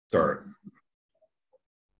Start.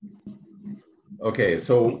 Okay,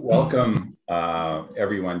 so welcome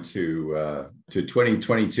everyone to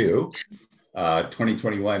 2022.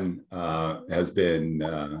 2021 has been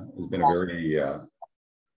a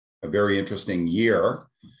very interesting year.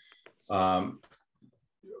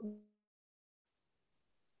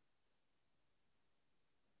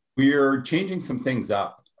 We're changing some things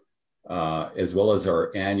up, as well as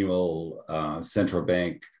our annual central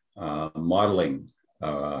bank modeling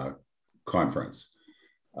conference.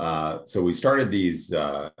 So we started these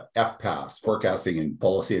FPAS, Forecasting and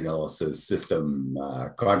Policy Analysis System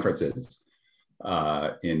conferences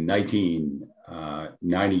in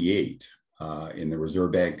 1998 in the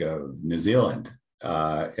Reserve Bank of New Zealand.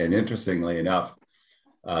 And interestingly enough,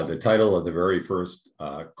 the title of the very first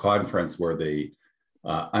conference where they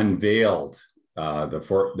unveiled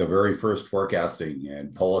the very first forecasting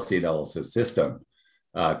and policy analysis system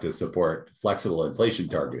to support flexible inflation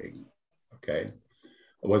targeting, okay,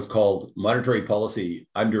 was called Monetary Policy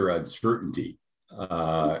Under Uncertainty.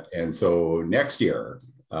 And so next year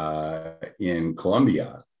in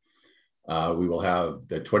Colombia, we will have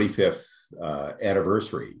the 25th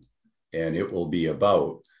anniversary, and it will be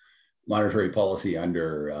about monetary policy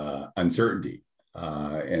under uncertainty.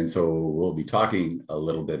 And so we'll be talking a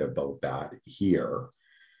little bit about that here.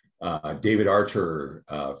 David Archer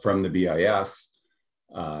from the BIS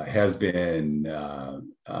has been,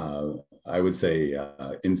 I would say,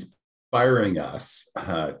 inspiring us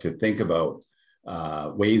to think about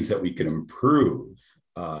ways that we can improve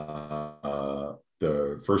the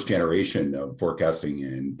first generation of forecasting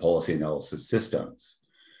and policy analysis systems,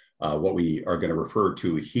 what we are going to refer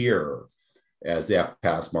to here as the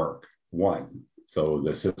FPAS Mark I. So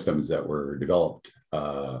the systems that were developed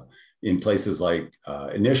in places like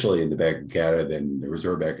initially in the Bank of Canada, then the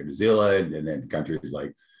Reserve Bank of New Zealand, and then countries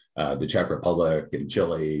like the Czech Republic and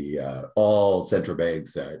Chile, all central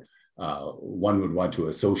banks that one would want to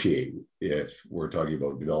associate if we're talking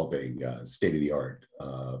about developing state-of-the-art,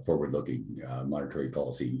 forward-looking monetary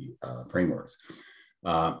policy frameworks.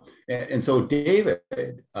 And so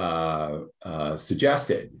David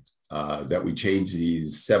suggested that we change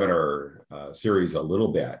these seminar series a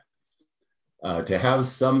little bit to have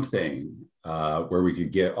something where we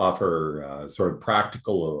could offer sort of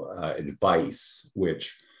practical advice,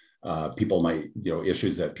 which people might,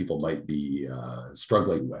 issues that people might be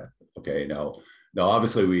struggling with. Okay, now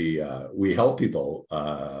obviously we help people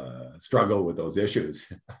struggle with those issues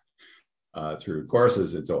through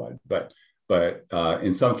courses and so on. But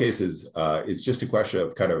in some cases, it's just a question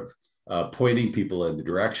of kind of pointing people in the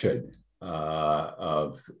direction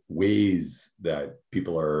of ways that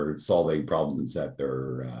people are solving problems that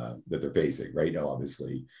they're facing right now.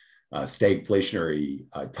 Obviously, stagflationary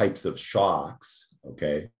types of shocks,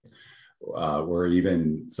 okay, where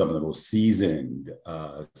even some of the most seasoned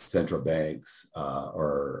central banks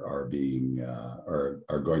are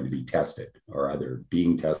going to be tested, or either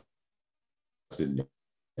being tested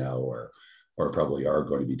now, or probably are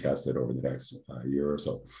going to be tested over the next year or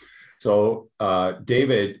so. So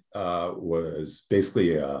David was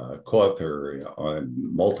basically a co-author on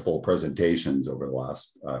multiple presentations over the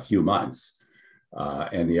last few months.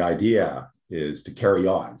 And the idea is to carry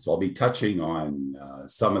on. So I'll be touching on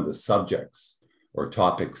some of the subjects or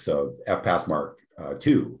topics of FPAS Mark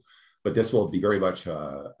II, but this will be very much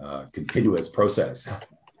a continuous process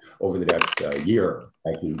over the next year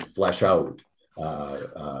as we flesh out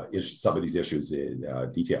some of these issues in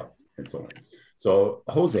detail and so on. So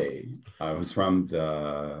Jose, who's from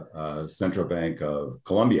the Central Bank of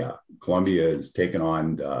Colombia. Colombia has taken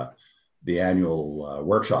on the annual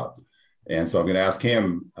workshop. And so I'm going to ask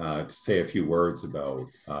him to say a few words about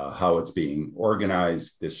how it's being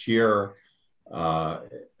organized this year,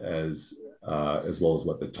 as well as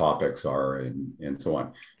what the topics are and so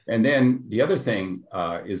on. And then the other thing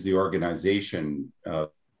is the organization of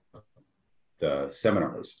the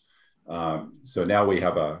seminars. So now we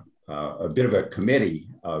have a bit of a committee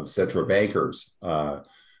of central bankers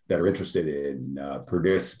that are interested in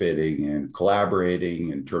participating and collaborating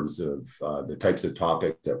in terms of the types of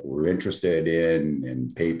topics that we're interested in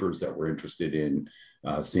and papers that we're interested in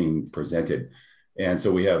seeing presented. And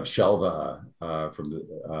so we have Shelva from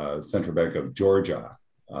the Central Bank of Georgia,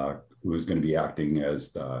 who is going to be acting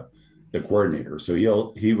as the coordinator. So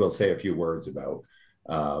he will say a few words about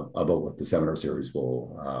what the seminar series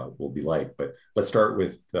will be like. But let's start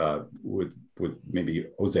with maybe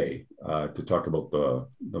Jose to talk about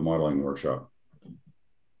the modeling workshop.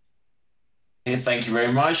 Thank you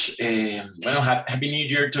very much. Well, happy New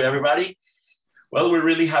Year to everybody. Well, we're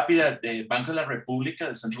really happy that the Banco de la República,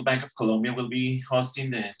 the Central Bank of Colombia, will be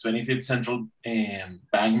hosting the 25th Central Bank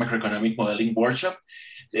Macroeconomic Modeling Workshop.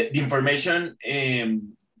 The information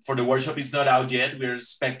for the workshop is not out yet. We're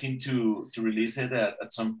expecting to release it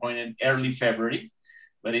at some point in early February.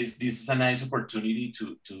 But this is a nice opportunity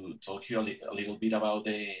to talk to you a little bit about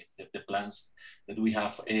the plans that we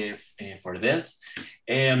have for this.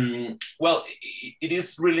 Well, it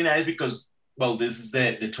is really nice because, well, this is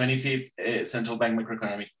the 25th Central Bank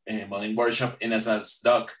Macroeconomic Modeling Workshop, and as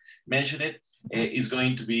Doug mentioned it, is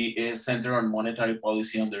going to be centered on monetary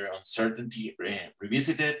policy under uncertainty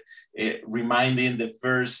revisited, reminding the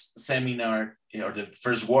first seminar or the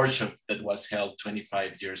first workshop that was held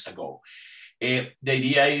 25 years ago. The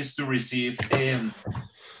idea is to receive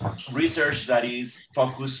research that is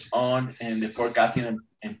focused on the forecasting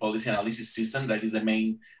and policy analysis system. That is the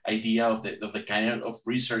main idea of the kind of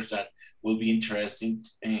research that will be interesting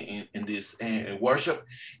in this workshop.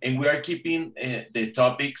 And we are keeping the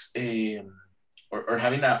topics or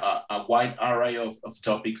having a wide array of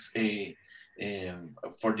topics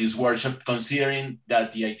for this workshop, considering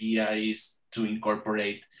that the idea is to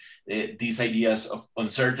incorporate these ideas of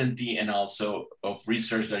uncertainty and also of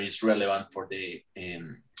research that is relevant for the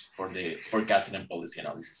forecasting and policy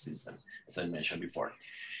analysis system, as I mentioned before.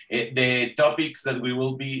 The topics that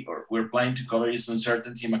we're planning to cover is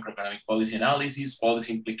uncertainty in macroeconomic policy analysis,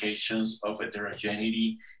 policy implications of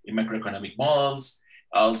heterogeneity in macroeconomic models,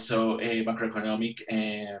 also macroeconomic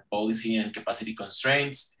policy and capacity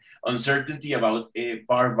constraints, uncertainty about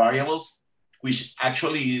VAR variables, which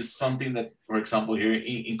actually is something that, for example, here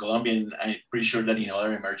in Colombia, and I'm pretty sure that in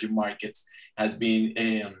other emerging markets, has been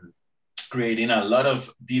creating a lot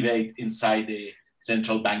of debate inside the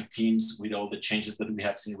central bank teams with all the changes that we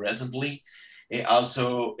have seen recently.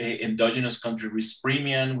 Also, endogenous country risk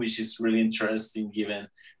premium, which is really interesting given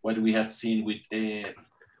what we have seen with the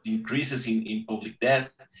increases in public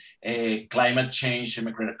debt, climate change and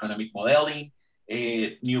macroeconomic modeling,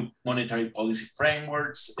 new monetary policy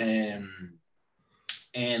frameworks,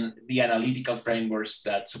 and the analytical frameworks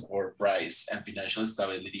that support price and financial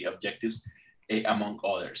stability objectives, among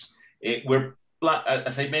others.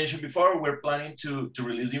 As I mentioned before, we're planning to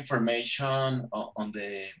release information on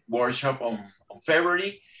the workshop on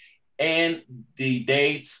February, and the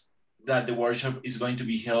dates that the workshop is going to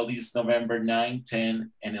be held is November 9,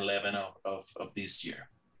 10, and 11 of this year.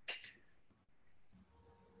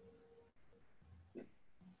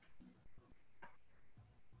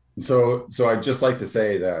 So I'd just like to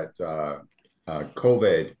say that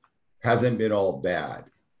COVID hasn't been all bad.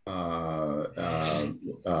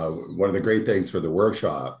 One of the great things for the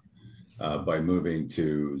workshop, by moving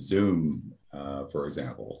to Zoom, for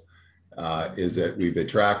example, is that we've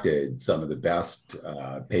attracted some of the best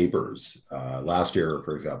papers. Last year,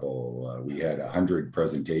 for example, we had 100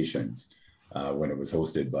 presentations when it was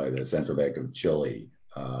hosted by the Central Bank of Chile,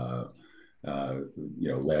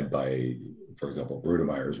 led by, for example,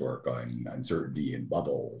 Brunemeyer's work on uncertainty and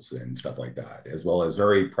bubbles and stuff like that, as well as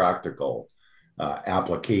very practical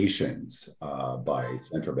applications by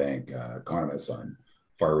central bank economists on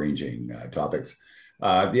far-ranging topics.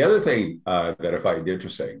 The other thing that I find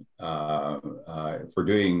interesting for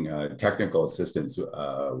doing technical assistance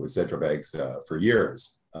with central banks for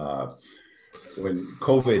years, when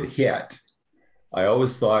COVID hit, I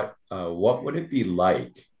always thought, what would it be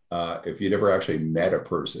like if you'd ever actually met a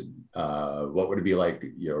person? What would it be like,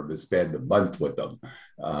 to spend a month with them,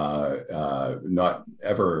 not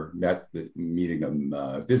ever meeting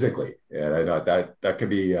them physically? And I thought that could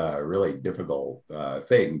be a really difficult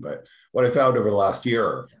thing. But what I found over the last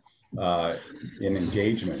year in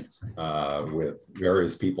engagements with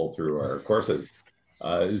various people through our courses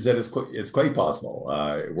is that it's quite possible.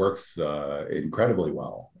 It works incredibly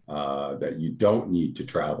well. That you don't need to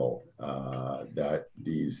travel, that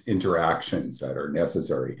these interactions that are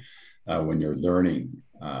necessary when you're learning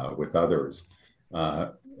with others,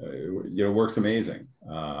 works amazing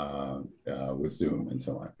with Zoom and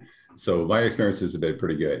so on. So my experiences have been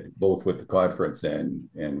pretty good, both with the conference and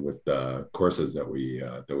with the courses that we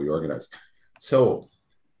organize. So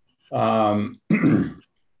a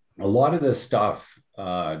lot of this stuff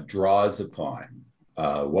draws upon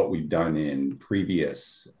what we've done in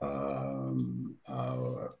previous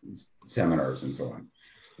seminars and so on.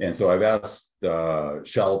 And so I've asked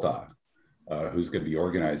Shelva, who's going to be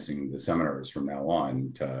organizing the seminars from now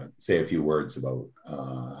on, to say a few words about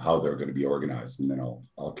how they're going to be organized, and then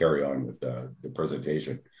I'll carry on with the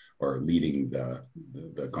presentation, or leading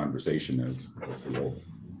the conversation as we go.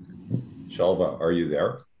 Shelva, are you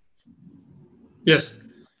there? Yes,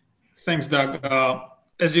 thanks, Doug.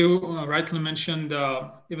 As you rightly mentioned,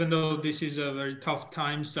 even though this is a very tough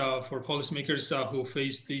times for policymakers who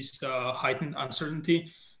face this heightened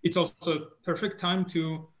uncertainty, it's also a perfect time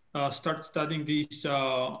to start studying these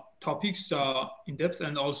topics in depth,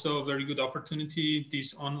 and also a very good opportunity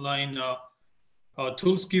these online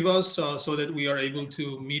tools give us so that we are able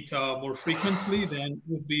to meet more frequently than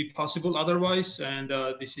would be possible otherwise. And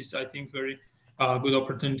this is, I think, very good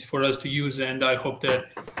opportunity for us to use, and I hope that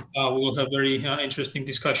we will have very interesting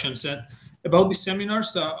discussions. And about the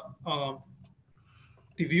seminars, the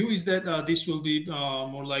view is that this will be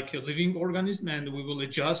more like a living organism, and we will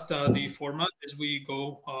adjust the format as we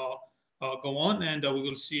go on, and we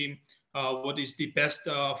will see what is the best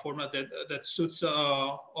format that suits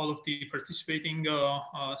all of the participating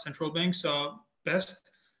central banks best.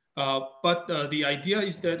 But the idea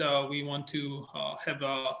is that we want to have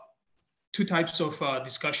two types of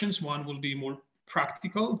discussions. One will be more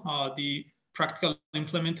practical, the practical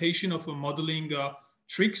implementation of modeling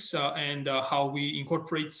tricks and how we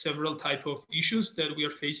incorporate several type of issues that we are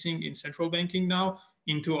facing in central banking now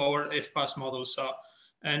into our FPAS models.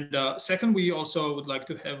 And second, we also would like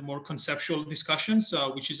to have more conceptual discussions,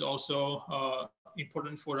 which is also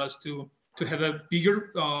important for us to have a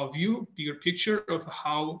bigger view, bigger picture of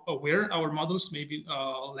how where our models may be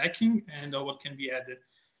lacking and what can be added.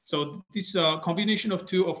 So this combination of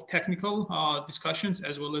technical discussions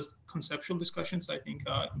as well as conceptual discussions, I think,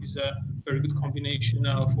 is a very good combination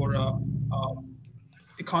for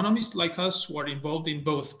economists like us who are involved in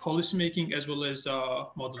both policymaking as well as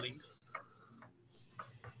modeling.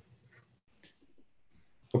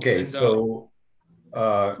 Okay, and, so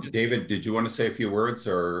David, did you want to say a few words,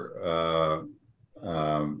 or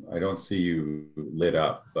I don't see you lit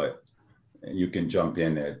up, but you can jump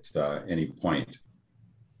in at any point.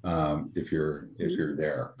 If you're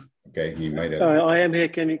there. Okay, he might have. I am here.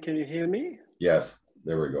 Can you hear me? Yes,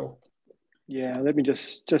 there we go. Yeah, let me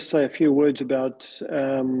just say a few words about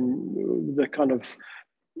the kind of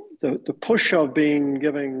the push of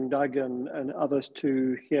giving Doug and others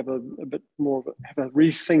to have a bit more have a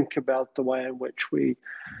rethink about the way in which we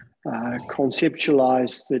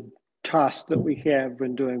conceptualize the task that we have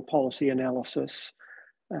when doing policy analysis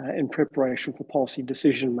in preparation for policy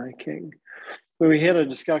decision making. When we had a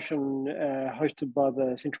discussion hosted by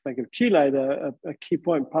the Central Bank of Chile, a key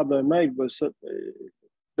point Pablo made was that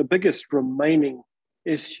the biggest remaining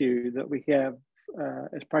issue that we have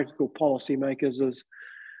as practical policymakers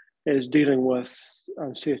is dealing with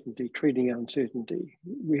uncertainty, treating uncertainty.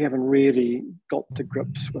 We haven't really got to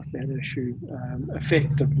grips with that issue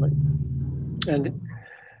effectively. And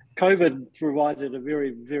COVID provided a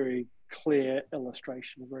very, very clear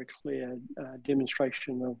illustration, a very clear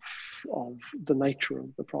demonstration of the nature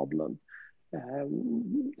of the problem.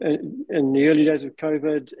 In the early days of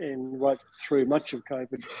COVID and right through much of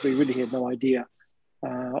COVID, we really had no idea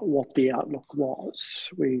what the outlook was.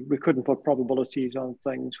 We couldn't put probabilities on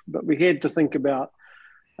things, but we had to think about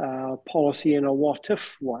policy in a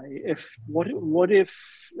what-if way. What if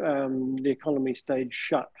the economy stayed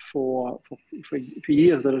shut for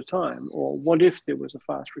years at a time? Or what if there was a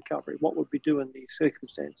fast recovery? What would we do in these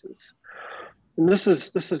circumstances? And this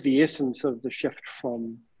is the essence of the shift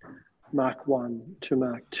from Mark 1 to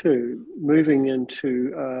Mark 2, moving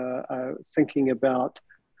into thinking about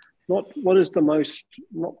not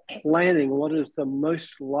planning what is the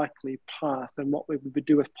most likely path and what we would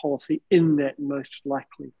do with policy in that most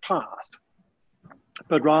likely path,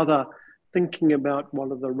 but rather thinking about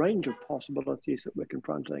what are the range of possibilities that we're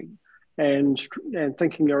confronting and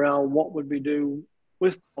thinking around what would we do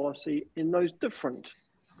with policy in those different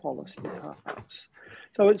policy paths.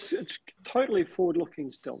 So it's totally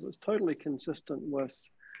forward-looking still. It's totally consistent with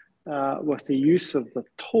the use of the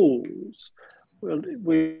tools. Well,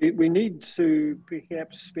 we need to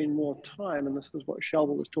perhaps spend more time, and this is what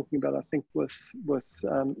Shelva was talking about, I think, with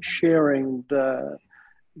sharing the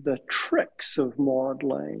tricks of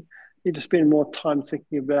modeling. Need to spend more time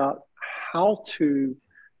thinking about how to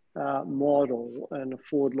model in a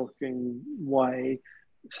forward-looking way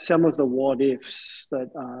some of the what-ifs that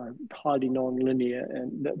are highly non-linear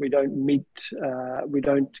and that we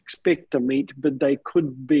don't expect to meet, but they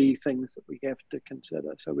could be things that we have to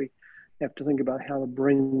consider. So we have to think about how to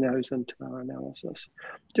bring those into our analysis.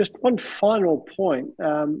 Just one final point.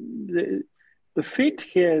 The Fed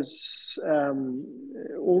has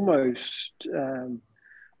almost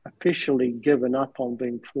officially given up on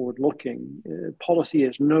being forward-looking. Policy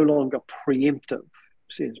is no longer preemptive,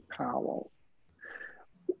 says Powell.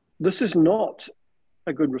 This is not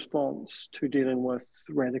a good response to dealing with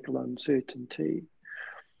radical uncertainty.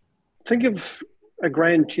 Think of a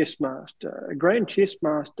grand chess master. A grand chess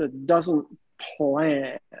master doesn't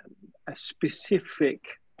plan a specific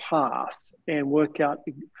path and work out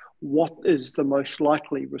what is the most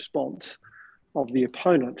likely response of the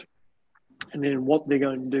opponent, and then what they're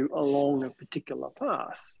going to do along a particular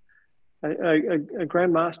path. A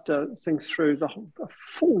grandmaster thinks through a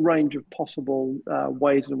full range of possible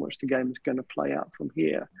ways in which the game is going to play out from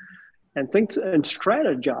here, and thinks and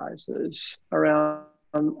strategizes around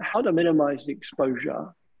how to minimize the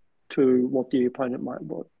exposure to what the opponent might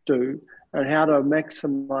do, and how to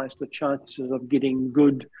maximize the chances of getting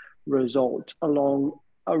good results along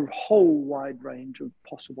a whole wide range of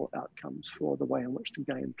possible outcomes for the way in which the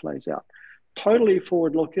game plays out. Totally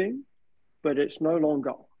forward-looking, but it's no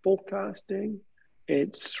longer forecasting,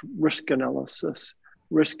 it's risk analysis,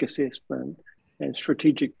 risk assessment, and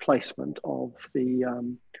strategic placement of the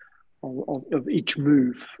of each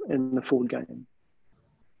move in the full game.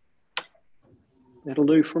 That'll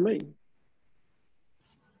do for me.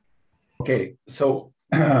 Okay, so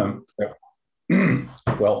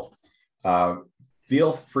well,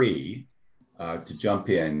 feel free to jump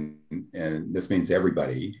in, and this means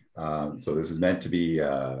everybody. So this is meant to be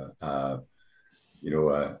a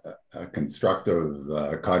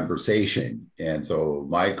constructive conversation, and so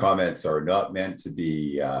my comments are not meant to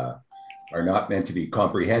be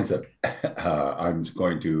comprehensive. I'm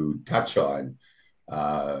going to touch on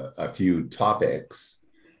a few topics,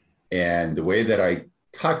 and the way that I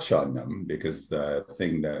touch on them, because the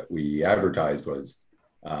thing that we advertised was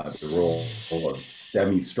the role of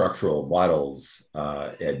semi-structural models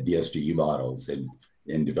and DSGE models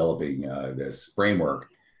in developing this framework,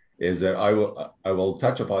 is that I will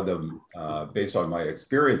touch upon them based on my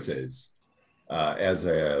experiences as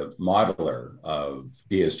a modeler of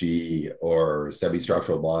DSGE or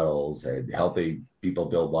semi-structural models, and helping people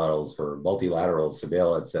build models for multilateral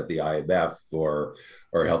surveillance at the IMF, or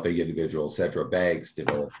helping individual central banks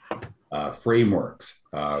develop frameworks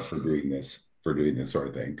for doing this sort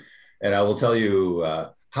of thing. And I will tell you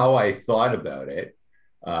how I thought about it,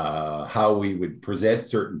 how we would present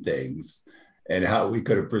certain things, and how we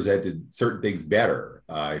could have presented certain things better.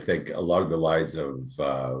 I think along the lines of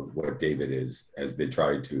what David has been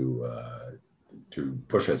trying to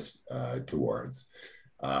push us towards.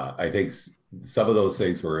 I think some of those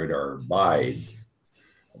things were in our minds,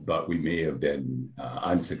 but we may have been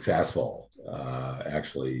unsuccessful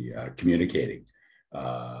actually communicating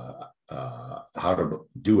how to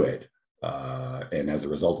do it, and as a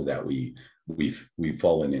result of that, we've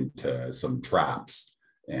fallen into some traps.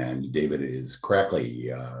 And David is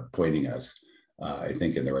correctly pointing us, I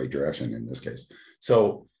think, in the right direction in this case.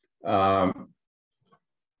 So,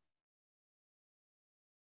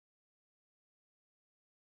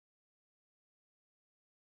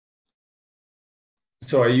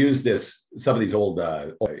 so I use some of these old,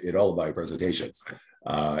 in all of my presentations.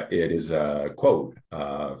 It is a quote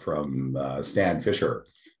from Stan Fisher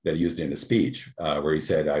that he used in a speech where he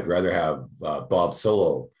said, "I'd rather have Bob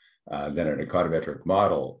Solow than an econometric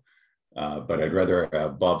model, but I'd rather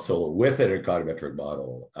have Bob Solow with an econometric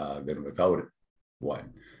model than without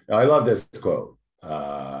one." Now, I love this quote.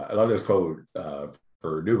 I love this quote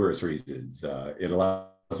for numerous reasons. It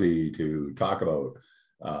allows me to talk about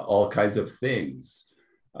all kinds of things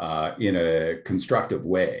in a constructive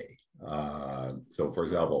way. So, for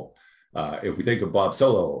example, if we think of Bob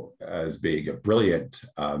Solow as being a brilliant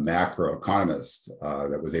macroeconomist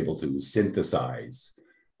that was able to synthesize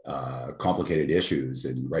complicated issues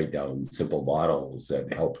and write down simple models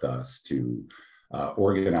that helped us to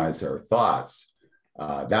organize our thoughts,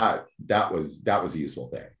 that was a useful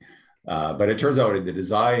thing. But it turns out in the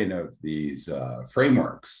design of these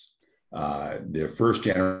frameworks, the first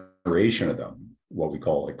generation of them, what we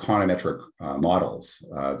call econometric models.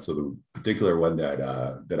 So the particular one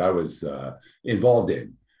that I was involved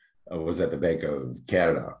in was at the Bank of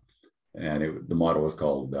Canada, and the model was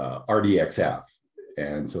called RDXF.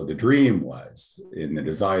 And so the dream was, in the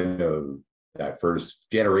design of that first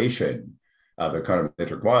generation of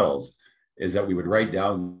econometric models, is that we would write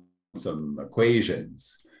down some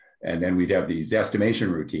equations, and then we'd have these estimation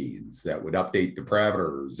routines that would update the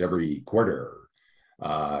parameters every quarter.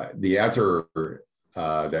 The answer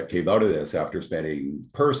that came out of this, after spending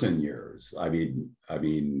person years, I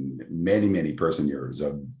mean, many person years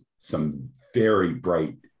of some very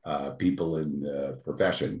bright people in the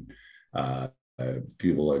profession,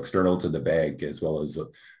 people external to the bank, as well as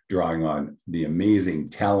drawing on the amazing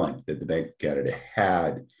talent that the Bank of Canada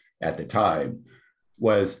had at the time,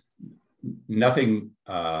 was nothing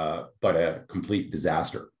but a complete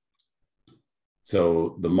disaster.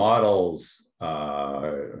 So the models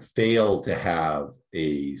fail to have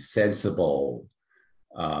a sensible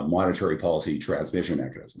monetary policy transmission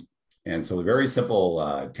mechanism. And so the very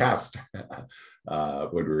simple test when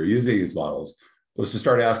we were using these models was to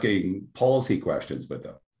start asking policy questions with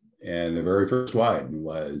them. And the very first one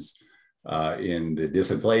was in the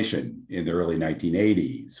disinflation in the early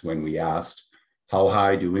 1980s, when we asked, how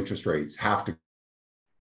high do interest rates have to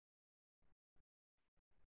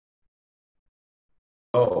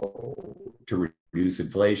go to reduce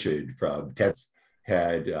inflation from 10?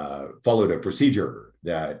 Had followed a procedure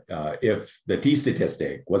that if the T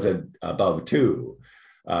statistic wasn't above 2,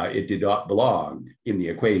 it did not belong in the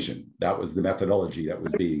equation. That was the methodology that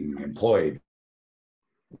was being employed,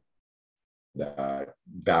 that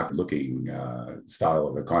back-looking style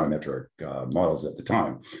of econometric models at the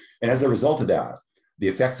time. And as a result of that, the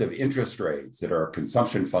effects of interest rates that are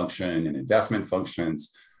consumption function and investment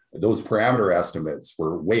functions, those parameter estimates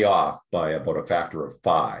were way off by about a factor of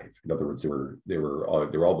 5. In other words, they were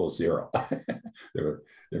almost 0. they were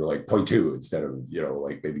like 0.2 instead of,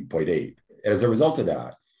 like maybe 0.8. As a result of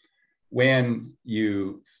that, when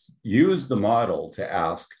you use the model to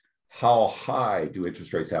ask how high do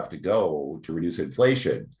interest rates have to go to reduce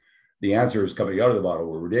inflation, the answers coming out of the model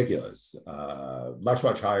were ridiculous, much,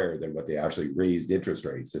 much higher than what they actually raised interest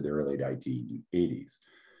rates in the early 1980s.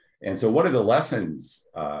 And so one of the lessons,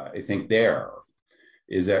 I think, there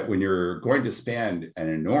is that when you're going to spend an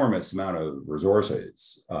enormous amount of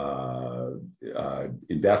resources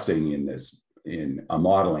investing in a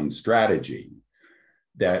modeling strategy,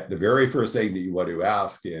 that the very first thing that you want to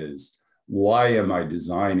ask is, why am I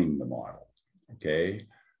designing the model? Okay,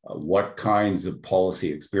 what kinds of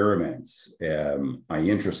policy experiments am I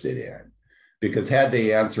interested in? Because had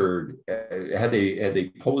they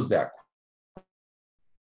posed that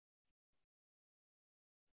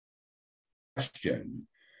question,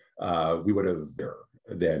 we would have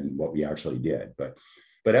than what we actually did.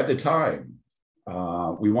 But at the time,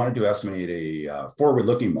 we wanted to estimate a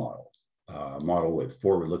forward-looking model with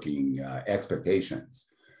forward-looking expectations.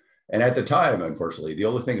 And at the time, unfortunately, the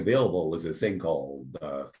only thing available was this thing called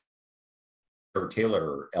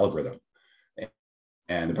Taylor algorithm.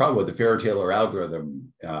 And the problem with the Taylor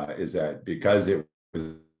algorithm is that because it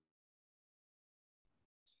was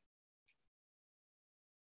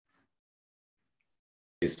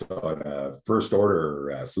based on a first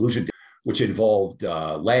order solution, which involved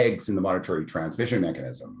lags in the monetary transmission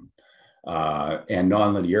mechanism and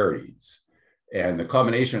nonlinearities. And the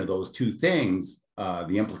combination of those two things,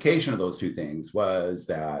 the implication of those two things was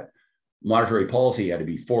that monetary policy had to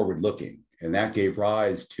be forward-looking. And that gave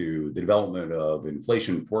rise to the development of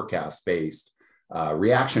inflation forecast-based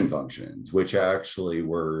reaction functions, which actually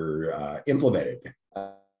were implemented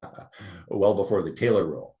well before the Taylor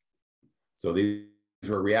rule. So these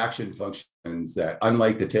were reaction functions that,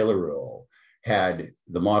 unlike the Taylor rule, had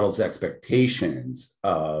the model's expectations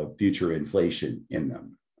of future inflation in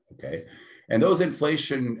them, okay? And those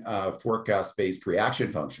inflation forecast-based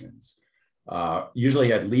reaction functions usually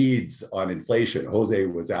had leads on inflation. Jose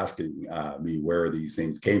was asking me where these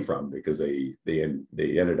things came from, because they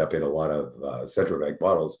ended up in a lot of central bank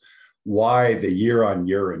models. Why the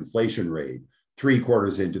year-on-year inflation rate 3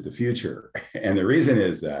 quarters into the future? And the reason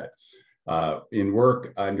is that in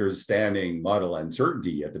work understanding model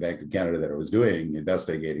uncertainty at the Bank of Canada that I was doing,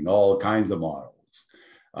 investigating all kinds of models,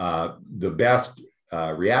 the best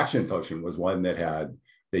reaction function was one that had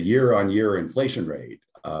the year-on-year inflation rate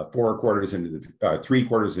 3 quarters into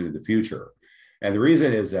the future. And the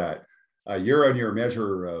reason is that a year-on-year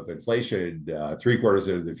measure of inflation 3 quarters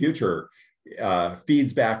into the future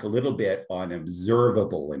feeds back a little bit on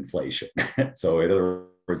observable inflation. So in other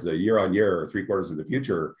words, the year-on-year 3 quarters into the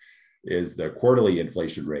future is the quarterly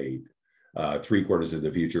inflation rate, 3 quarters into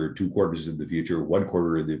the future, 2 quarters into the future, 1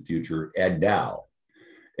 quarter in the future, and now.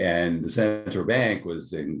 And the central bank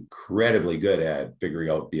was incredibly good at figuring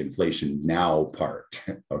out the inflation now part,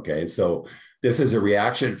 okay? So this is a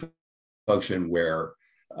reaction function where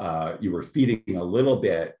you were feeding a little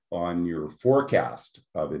bit on your forecast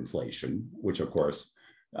of inflation, which of course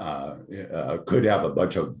could have a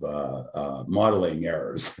bunch of modeling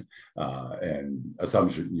errors and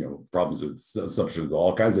assumption, problems with assumptions,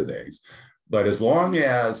 all kinds of things. But as long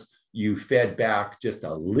as you fed back just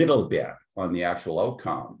a little bit on the actual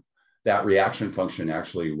outcome, that reaction function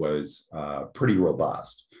actually was pretty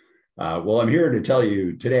robust. Well, I'm here to tell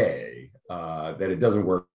you today that it doesn't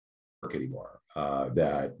work anymore,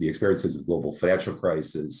 that the experiences of the global financial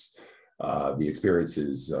crisis, the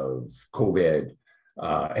experiences of COVID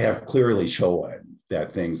have clearly shown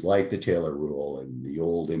that things like the Taylor rule and the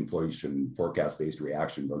old inflation forecast-based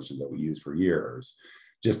reaction function that we used for years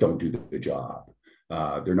just don't do the job.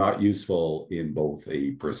 They're not useful in both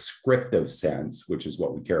a prescriptive sense, which is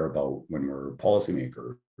what we care about when we're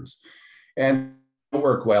policymakers, And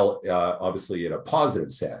work well, obviously, in a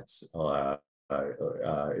positive sense.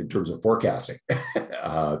 In terms of forecasting,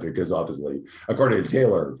 because obviously, according to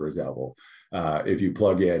Taylor, for example, if you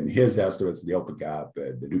plug in his estimates, the open cap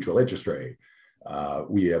and the neutral interest rate,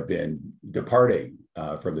 we have been departing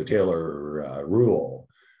from the Taylor rule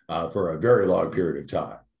for a very long period of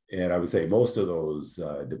time. And I would say most of those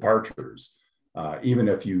departures, even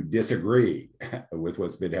if you disagree with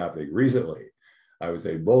what's been happening recently, I would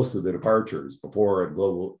say most of the departures before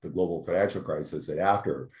the global financial crisis and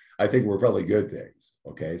after, I think were probably good things.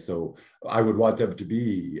 Okay, so I would want them to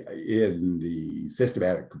be in the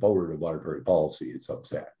systematic component of monetary policy in some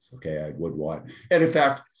sense. Okay, I would want, and in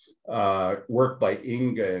fact, work by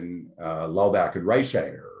Ingen, Laubach, and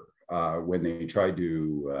Reichschneider when they tried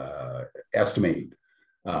to estimate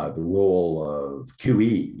the role of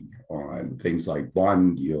QE on things like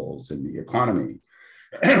bond yields in the economy.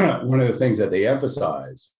 One of the things that they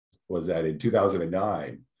emphasized was that in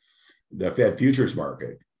 2009, the Fed futures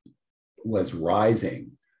market was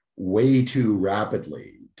rising way too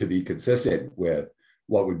rapidly to be consistent with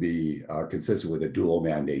what would be consistent with a dual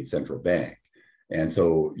mandate central bank. And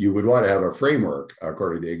so you would want to have a framework,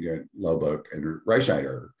 according to Ingen, Laubach, and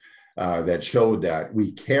Reichschneider, that showed that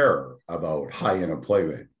we care about high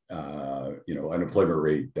unemployment, unemployment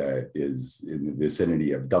rate that is in the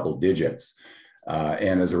vicinity of double digits.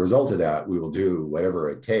 And as a result of that, we will do whatever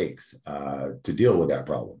it takes to deal with that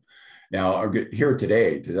problem. Now, I'm here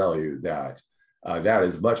today to tell you that that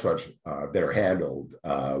is much, much better handled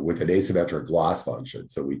with an asymmetric loss function.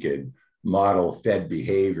 So we could model Fed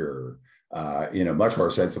behavior in a much more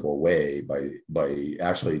sensible way by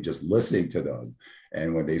actually just listening to them.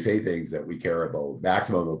 And when they say things that we care about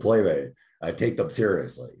maximum employment, take them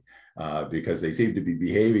seriously because they seem to be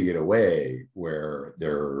behaving in a way where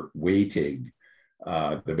they're weighting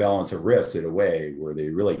the balance of risk in a way where they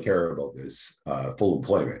really care about this full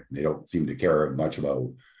employment. They don't seem to care much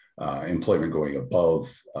about employment going above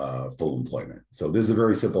full employment. So this is a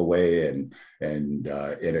very simple way, and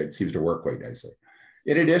it seems to work quite nicely.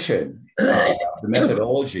 In addition, the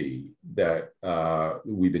methodology that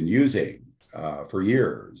we've been using for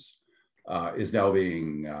years is now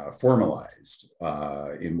being formalized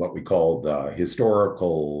in what we call the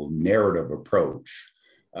historical narrative approach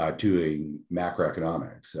to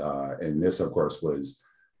macroeconomics. And this, of course, was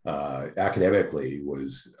academically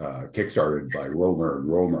was kickstarted by Romer and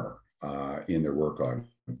Romer in their work on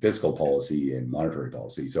fiscal policy and monetary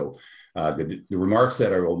policy. So the remarks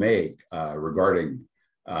that I will make regarding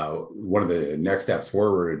one of the next steps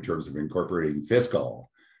forward in terms of incorporating fiscal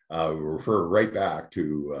refer right back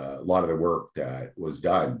to a lot of the work that was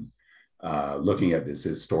done looking at this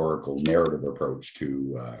historical narrative approach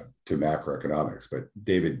to macroeconomics. But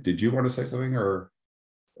David, did you want to say something or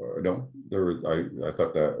no? I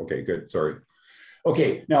thought that, okay, good, sorry.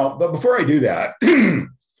 Okay, now, but before I do that,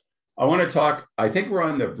 I want to talk, I think we're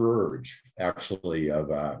on the verge actually of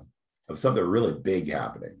something really big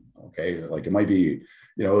happening, okay? Like it might be,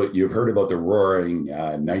 you've heard about the roaring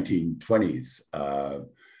 1920s.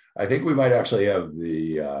 I think we might actually have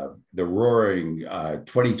the roaring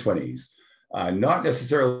 2020s, not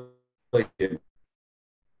necessarily in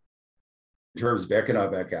terms of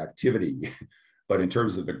economic activity, but in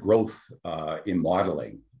terms of the growth in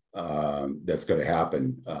modeling that's going to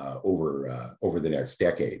happen over the next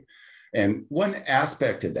decade. And one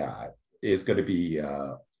aspect of that is going to be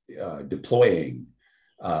deploying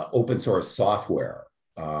open source software.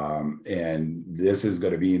 And this is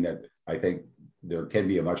going to mean that I think there can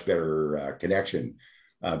be a much better connection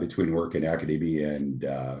between work in academia and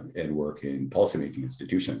work in policymaking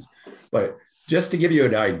institutions. But just to give you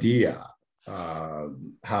an idea how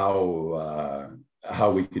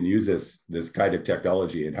we can use this kind of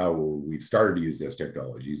technology and how we've started to use this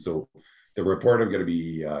technology. So the report I'm going to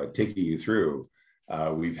be taking you through,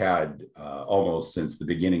 we've had almost since the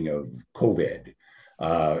beginning of COVID.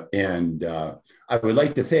 And I would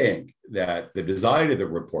like to think that the design of the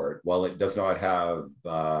report, while it does not have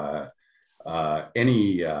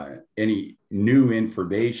any new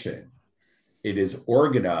information, it is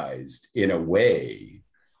organized in a way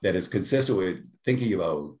that is consistent with thinking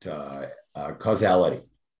about causality.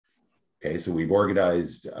 Okay, so we've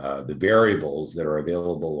organized the variables that are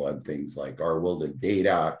available on things like our world of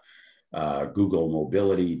data, Google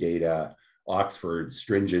mobility data, Oxford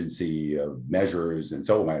stringency of measures, and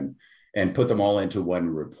so on, and put them all into one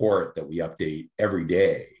report that we update every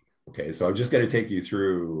day. Okay, so I'm just going to take you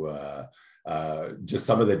through just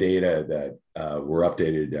some of the data that were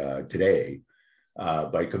updated today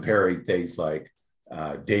by comparing things like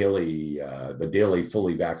the daily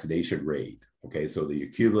fully vaccination rate. Okay, so the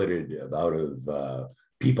accumulated amount of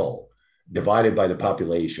people divided by the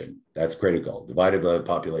population. That's critical, divided by the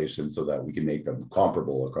population so that we can make them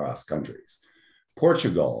comparable across countries.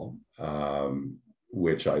 Portugal,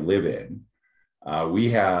 which I live in,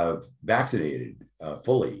 we have vaccinated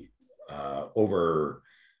fully over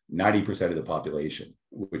 90% of the population,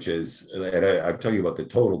 which is, and I'm talking about the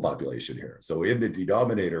total population here. So in the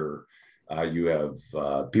denominator, you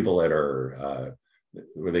have people that are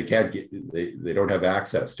where they can't get, they don't have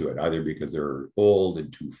access to it, either because they're old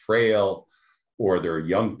and too frail, or they're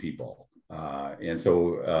young people. And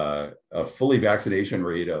so a fully vaccination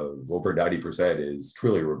rate of over 90% is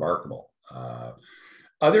truly remarkable.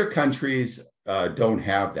 Other countries don't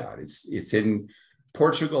have that. It's in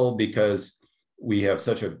Portugal because we have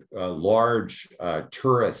such a large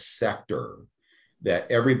tourist sector that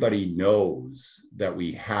everybody knows that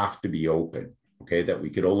we have to be open, okay, that we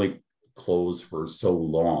could only close for so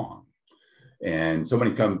long. And so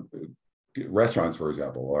many restaurants, for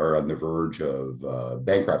example, are on the verge of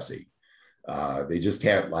bankruptcy. They just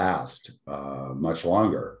can't last much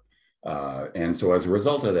longer. And so as a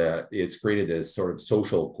result of that, it's created this sort of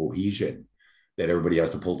social cohesion that everybody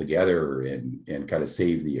has to pull together and kind of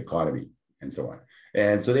save the economy and so on.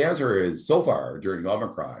 And so the answer is, so far during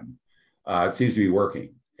Omicron, it seems to be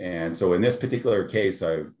working. And so in this particular case,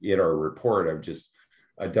 in our report,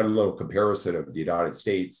 I've done a little comparison of the United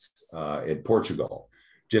States and Portugal,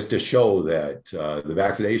 just to show that the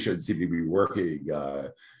vaccinations seem to be working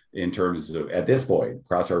in terms of, at this point,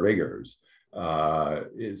 cross our fingers,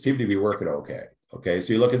 it seemed to be working okay. Okay,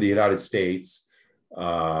 so you look at the United States,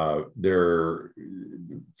 their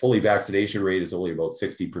fully vaccination rate is only about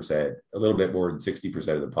 60%, a little bit more than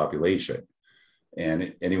 60% of the population.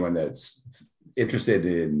 And anyone that's interested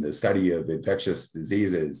in the study of infectious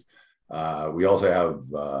diseases, we also have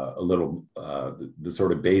a little, the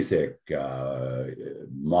sort of basic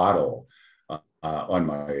model on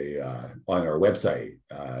our website.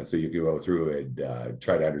 So you can go through and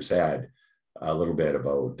try to understand a little bit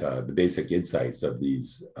about the basic insights of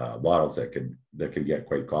these models that can get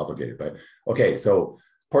quite complicated. But okay, so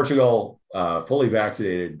Portugal, fully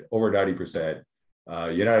vaccinated, over 90%.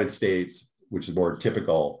 United States, which is more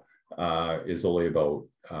typical, is only about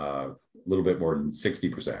a little bit more than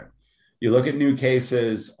 60%. You look at new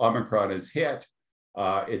cases, Omicron is hit,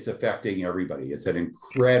 it's affecting everybody. It's an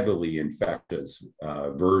incredibly infectious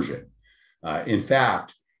version. In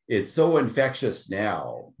fact, it's so infectious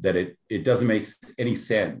now that it doesn't make any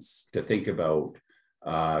sense to think about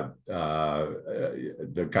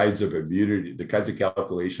the kinds of immunity, the kinds of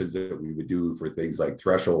calculations that we would do for things like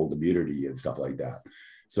threshold immunity and stuff like that.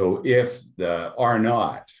 So if the R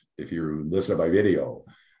naught, if you listen to my video,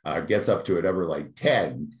 gets up to a number like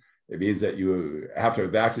 10, it means that you have to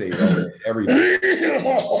vaccinate everybody.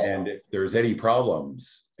 And if there's any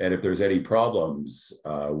problems, with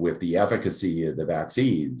the efficacy of the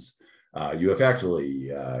vaccines, you effectively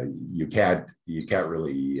you can't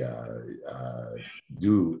really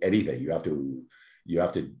do anything. You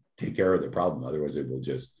have to take care of the problem, otherwise it will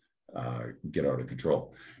just get out of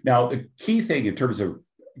control. Now, the key thing in terms of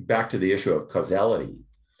back to the issue of causality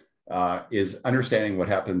is understanding what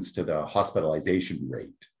happens to the hospitalization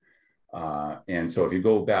rate. And so if you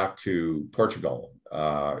go back to Portugal,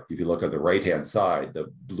 if you look at the right-hand side,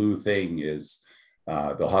 the blue thing is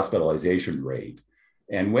the hospitalization rate.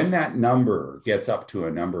 And when that number gets up to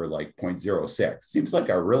a number like 0.06, seems like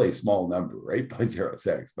a really small number, right?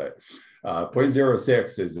 0.06, but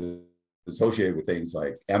 0.06 is associated with things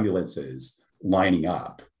like ambulances lining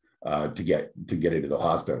up to get into the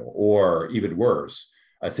hospital, or even worse,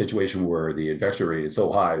 a situation where the infection rate is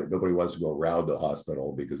so high that nobody wants to go around the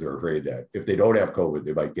hospital because they're afraid that if they don't have COVID,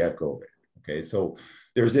 they might get COVID. Okay, so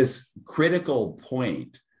there's this critical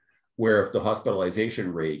point where if the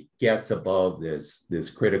hospitalization rate gets above this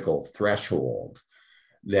critical threshold,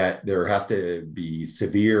 that there has to be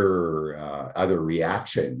severe other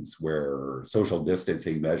reactions where social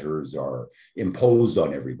distancing measures are imposed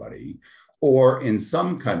on everybody, or in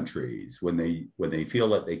some countries when they feel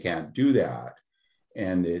that they can't do that,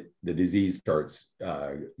 and the disease starts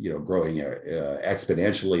growing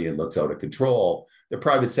exponentially and looks out of control, the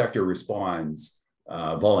private sector responds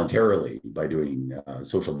voluntarily by doing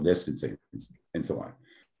social distancing and so on.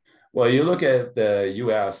 Well, you look at the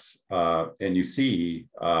US and you see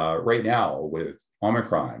right now with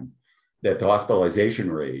Omicron that the hospitalization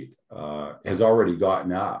rate has already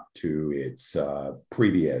gotten up to its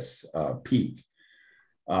previous peak.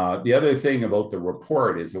 The other thing about the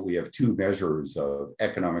report is that we have two measures of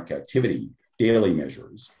economic activity, daily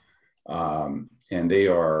measures. And they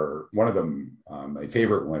are, one of them, my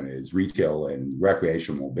favorite one is retail and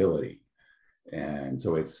recreational mobility. And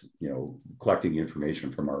so it's, collecting information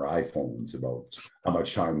from our iPhones about how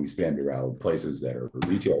much time we spend around places that are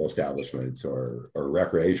retail establishments or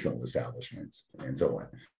recreational establishments and so on.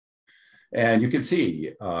 And you can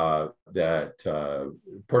see that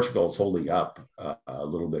Portugal is holding up a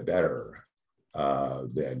little bit better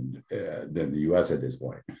than the US at this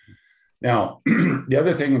point. Now, the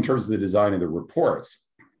other thing in terms of the design of the reports,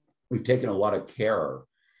 we've taken a lot of care.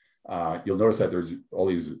 You'll notice that there's all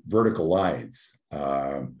these vertical lines.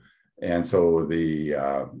 And so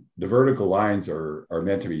the vertical lines are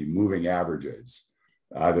meant to be moving averages,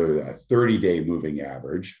 either a 30-day moving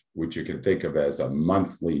average, which you can think of as a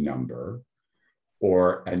monthly number,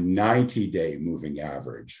 or a 90-day moving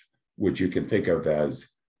average, which you can think of as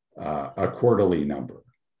a quarterly number.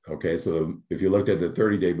 Okay, so if you looked at the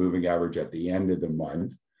 30-day moving average at the end of the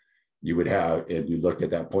month, you would have, and you looked at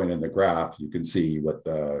that point in the graph, you can see what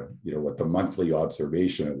the monthly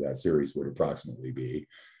observation of that series would approximately be.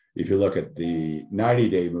 If you look at the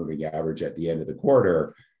 90-day moving average at the end of the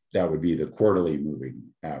quarter, that would be the quarterly moving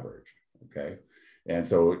average, okay? And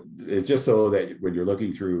so it's just so that when you're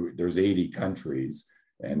looking through, there's 80 countries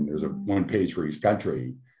and there's one page for each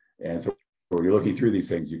country. And so when you're looking through these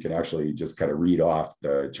things, you can actually just kind of read off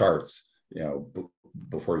the charts,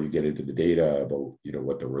 before you get into the data about,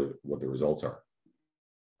 what the results are.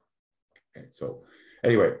 Okay, so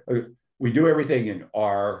anyway, we do everything in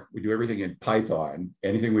R, we do everything in Python.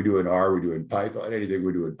 Anything we do in R, we do in Python. Anything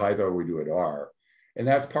we do in Python, we do in R. And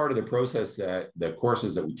that's part of the process that the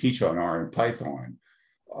courses that we teach on R and Python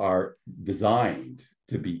are designed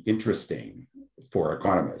to be interesting for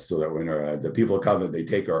economists, so that when the people come and they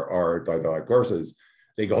take our R and Python courses,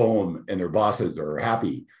 they go home and their bosses are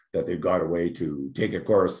happy that they've got a way to take a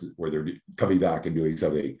course where they're coming back and doing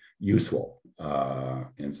something useful,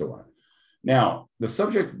 and so on. Now, the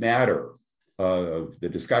subject matter of the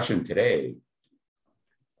discussion today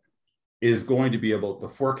is going to be about the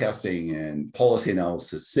forecasting and policy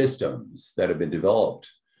analysis systems that have been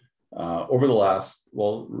developed over the last,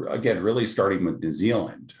 again, really starting with New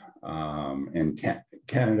Zealand and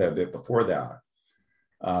Canada a bit before that.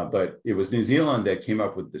 But it was New Zealand that came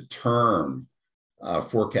up with the term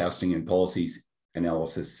forecasting and policy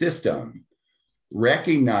analysis system,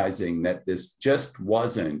 recognizing that this just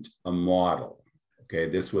wasn't a model. Okay,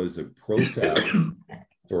 this was a process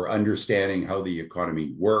for understanding how the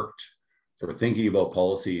economy worked, for thinking about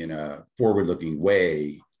policy in a forward-looking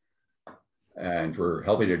way, and for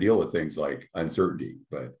helping to deal with things like uncertainty.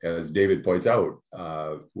 But as David points out,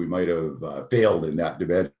 we might have failed in that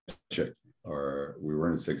dimension, or we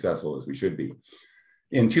weren't as successful as we should be.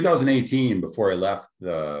 In 2018, before I left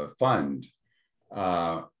the fund,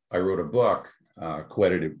 I wrote a book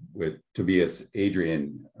co-edited with Tobias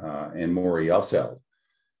Adrian and Maury Elfseld.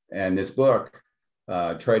 And this book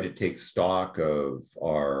tried to take stock of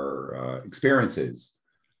our experiences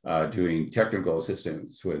doing technical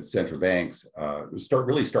assistance with central banks,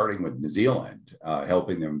 really starting with New Zealand,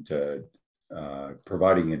 helping them to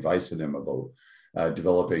providing advice to them about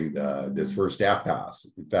developing this first FPAS.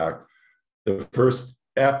 In fact, the first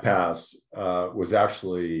FPAS was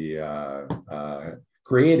actually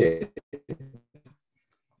created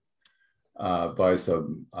by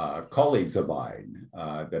some colleagues of mine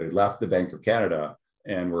that had left the Bank of Canada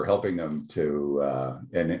and were helping them to,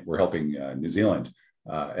 and we're helping New Zealand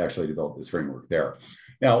actually develop this framework there.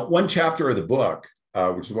 Now, one chapter of the book,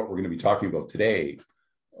 which is what we're going to be talking about today,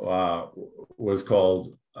 was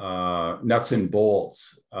called Nuts and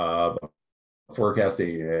Bolts of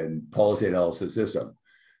Forecasting and Policy Analysis System.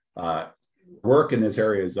 Work in this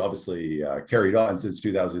area is obviously carried on since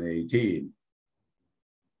 2018.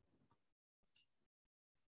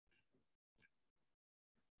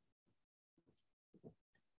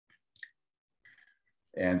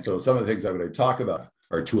 And so some of the things I'm going to talk about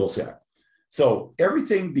are tool set. So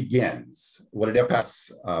everything begins what an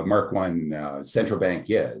FPAS Mark I central bank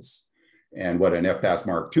is and what an FPAS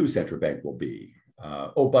Mark II central bank will be.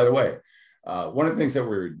 Oh, by the way, one of the things that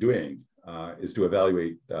we're doing is to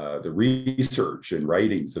evaluate the research and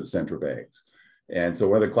writings of central banks. And so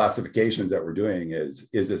one of the classifications that we're doing is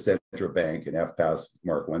a central bank an FPAS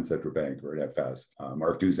Mark I central bank or an FPAS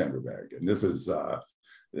Mark II central bank? And this is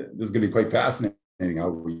going to be quite fascinating how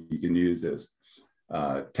we can use this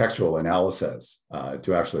textual analysis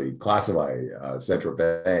to actually classify central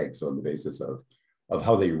banks on the basis of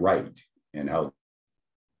how they write and how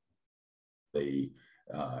they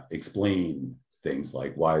explain things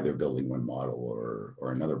like why they're building one model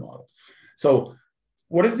or another model. So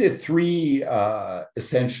what are the three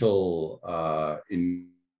essential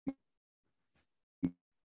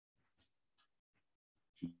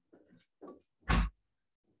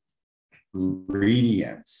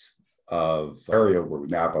ingredients of area where we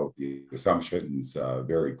map out the assumptions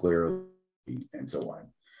very clearly and so on.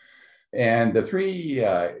 And the three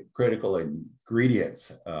critical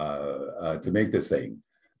ingredients to make this thing,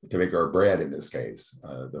 to make our bread in this case,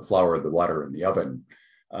 the flour, the water, and the oven,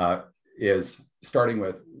 is starting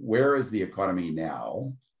with where is the economy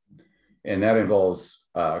now? And that involves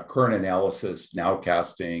current analysis,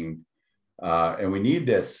 nowcasting, and we need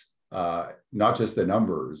this, not just the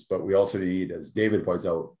numbers, but we also need, as David points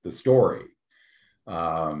out, the story.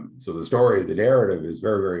 So the story, the narrative is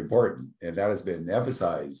very, very important. And that has been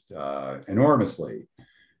emphasized enormously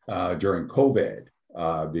during COVID,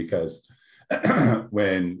 because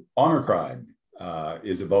when Omicron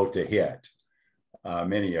is about to hit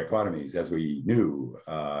many economies, as we knew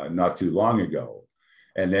not too long ago,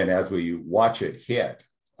 and then as we watch it hit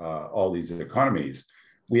all these economies,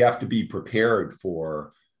 we have to be prepared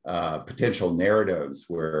for potential narratives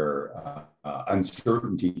where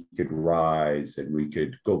uncertainty could rise and we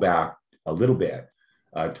could go back a little bit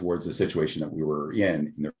towards the situation that we were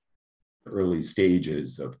in the early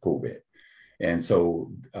stages of COVID. And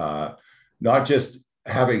so not just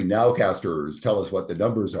having nowcasters tell us what the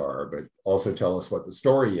numbers are, but also tell us what the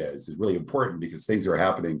story is really important, because things are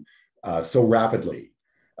happening so rapidly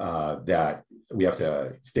that we have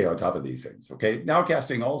to stay on top of these things. Okay,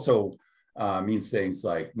 nowcasting also means things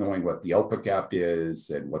like knowing what the output gap is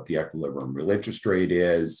and what the equilibrium real interest rate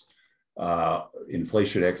is,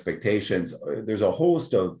 inflation expectations. There's a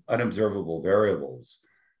host of unobservable variables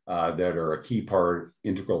that are a key part,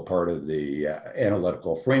 integral part of the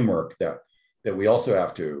analytical framework that we also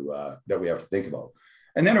have to think about.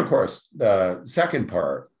 And then, of course, the second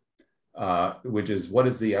part, which is what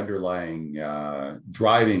is the underlying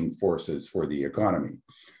driving forces for the economy.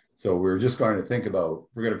 So we're just going to think about,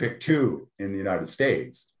 we're going to pick two in the United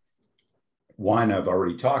States. One I've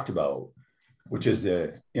already talked about, which is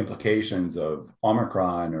the implications of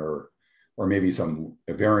Omicron or maybe some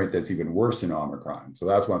variant that's even worse than Omicron. So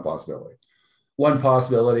that's one possibility. One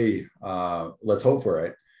possibility, let's hope for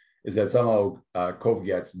it, is that somehow COVID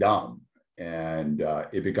gets dumb and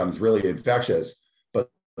it becomes really infectious,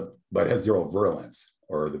 but has zero virulence,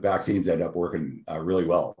 or the vaccines end up working really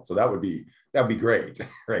well. So that'd be great,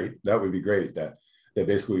 right? That would be great that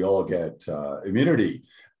basically we all get immunity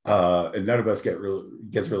and none of us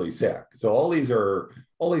gets really sick. So all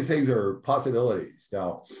these things are possibilities.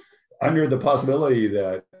 Now, under the possibility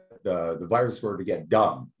that the virus were to get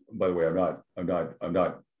dumb, by the way, I'm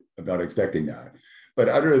not expecting that, but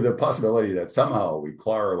under the possibility that somehow we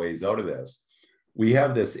claw our ways out of this, we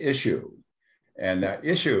have this issue. And that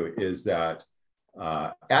issue is that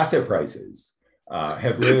asset prices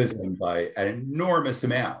have risen by an enormous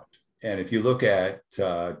amount. And if you look at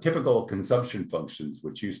typical consumption functions,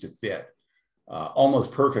 which used to fit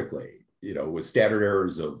almost perfectly, with standard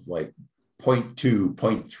errors of like 0.2,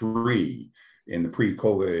 0.3 in the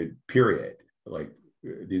pre-COVID period, like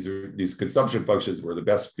these consumption functions were the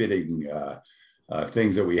best fitting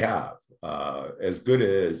things that we have, as good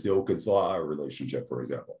as the Oken's law relationship, for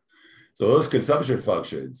example. So those consumption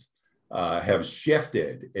functions have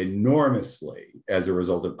shifted enormously as a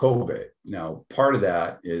result of COVID. Now, part of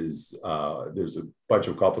that is there's a bunch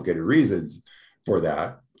of complicated reasons for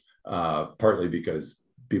that, partly because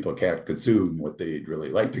people can't consume what they'd really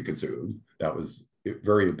like to consume. That was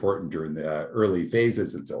very important during the early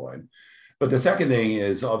phases and so on. But the second thing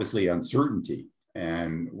is obviously uncertainty.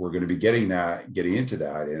 And we're going to be getting into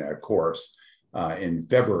that in a course in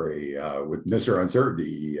February with Mr.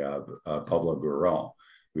 Uncertainty, Pablo Guerrero,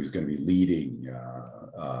 who's going to be leading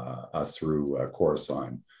us through a course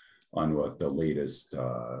on what the latest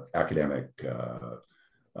academic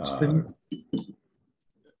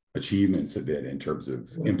achievements have been in terms of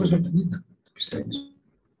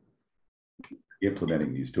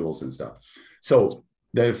implementing these tools and stuff. So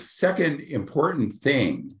the second important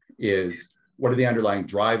thing is, what are the underlying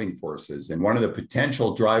driving forces? And one of the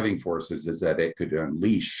potential driving forces is that it could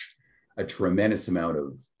unleash a tremendous amount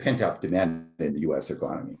of pent-up demand in the U.S.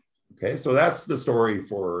 economy. Okay, so that's the story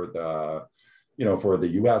for the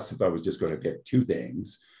U.S. If I was just going to pick two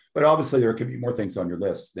things, but obviously there could be more things on your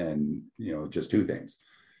list than just two things.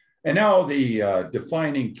 And now the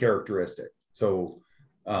defining characteristic. So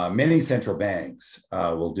many central banks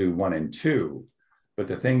will do 1 and 2, but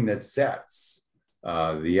the thing that sets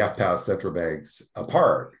the FPAS central banks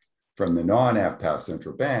apart from the non-FPAS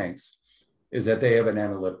central banks is that they have an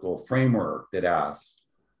analytical framework that asks,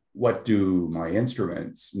 what do my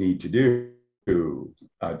instruments need to do to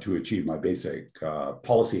achieve my basic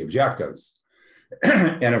policy objectives?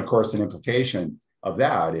 And of course, an implication of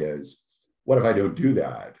that is, what if I don't do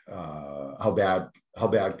that? How bad how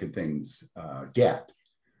bad could things get?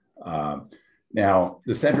 Now,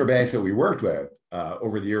 the central banks that we worked with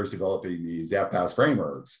over the years developing these FPAS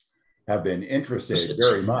frameworks have been interested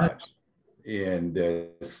very much in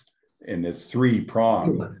this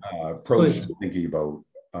three-pronged approach to thinking about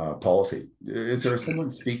policy. Is there someone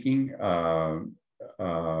speaking? Are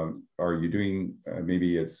you doing,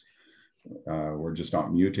 maybe it's, we're just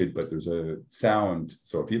not muted, but there's a sound.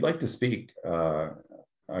 So if you'd like to speak, I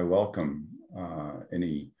welcome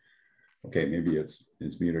any, okay, maybe it's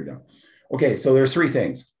muted now. Okay, so there's three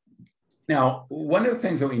things. Now, one of the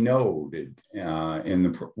things that we noted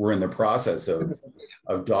we're in the process of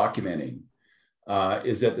documenting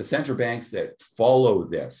is that the central banks that follow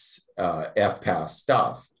this FPAS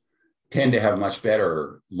stuff tend to have much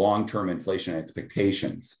better long-term inflation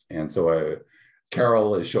expectations. And so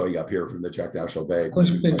Carol is showing up here from the Czech National Bank.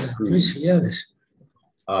 The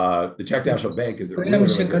Czech National Bank is a really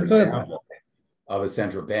good example of a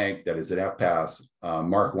central bank that is an FPAS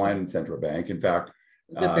Mark I central bank. In fact,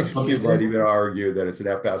 some people might even argue that it's an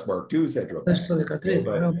FPAS Mark II central bank.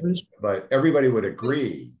 But everybody would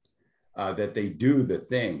agree that they do the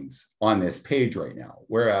things on this page right now.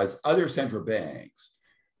 Whereas other central banks,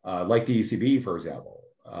 like the ECB, for example,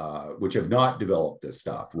 which have not developed this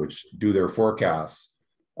stuff, which do their forecasts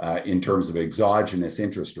in terms of exogenous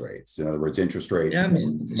interest rates. In other words, interest rates,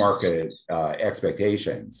 market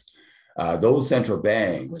expectations. Those central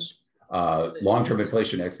banks, long-term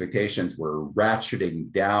inflation expectations were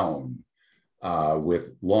ratcheting down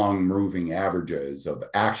with long moving averages of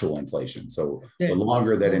actual inflation. So the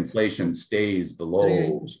longer that inflation stays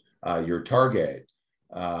below your target,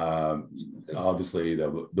 obviously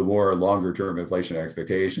the more longer term inflation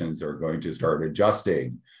expectations are going to start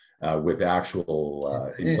adjusting with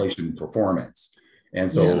actual inflation performance.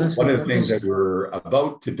 And so one of the things that we're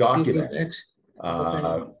about to document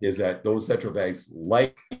is that those central banks,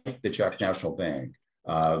 like the Czech National Bank,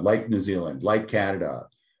 like New Zealand, like Canada,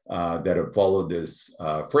 that have followed this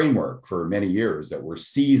framework for many years, that were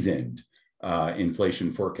seasoned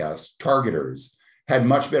inflation forecast targeters, had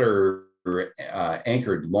much better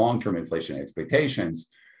anchored long-term inflation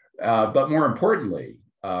expectations. But more importantly,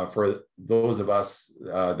 for those of us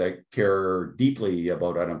that care deeply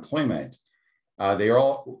about unemployment, they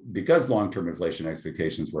all, because long-term inflation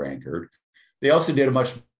expectations were anchored, they also did a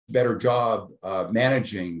much better job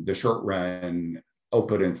managing the short-run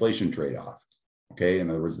output inflation trade-off. Okay, in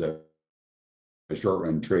other words, the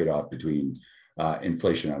short-run trade-off between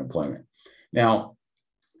inflation and unemployment. Now,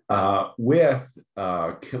 with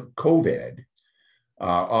COVID,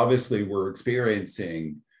 obviously we're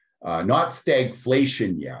experiencing not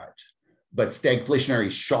stagflation yet, but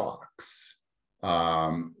stagflationary shocks,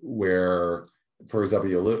 where, for example,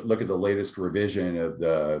 you look at the latest revision of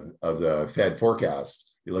the Fed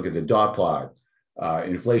forecast. You look at the dot plot.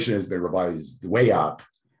 Inflation has been revised way up,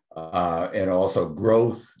 and also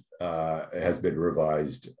growth has been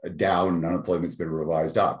revised down, and unemployment's been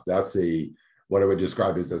revised up. That's what I would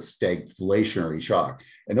describe as a stagflationary shock.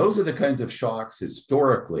 And those are the kinds of shocks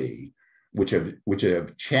historically which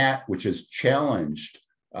has challenged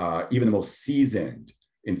even the most seasoned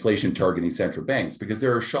inflation targeting central banks, because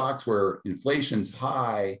there are shocks where inflation's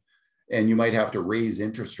high and you might have to raise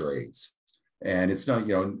interest rates. And it's not,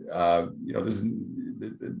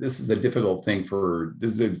 this is a difficult thing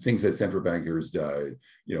this is the things that central bankers, they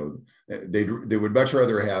would much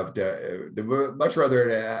rather have to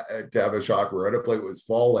have a shock where unemployment was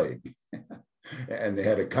falling and they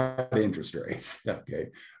had to cut interest rates.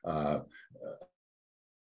 Okay.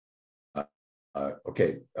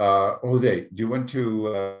 Okay, Jose, do you want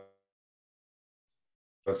to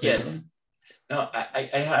yes. Something? No, I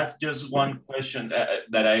had just one question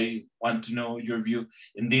that I want to know your view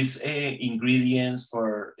in these ingredients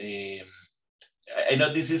for. I know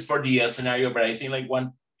this is for the scenario, but I think like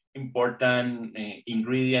one important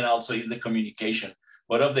ingredient also is the communication.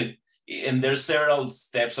 And there's several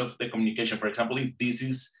steps of the communication. For example, if this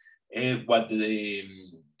is what the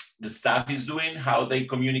staff is doing, how they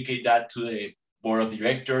communicate that to the board of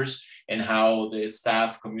directors, and how the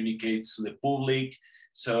staff communicates to the public.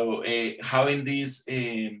 So how in this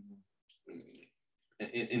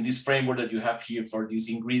framework that you have here for these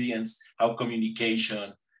ingredients, how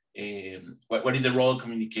communication, what is the role of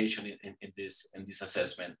communication in this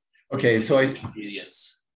assessment? Okay, so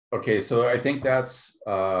ingredients. Okay, so I think that's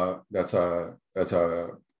a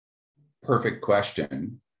perfect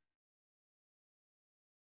question.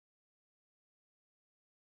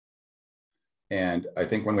 And I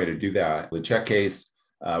think one way to do that, the check case,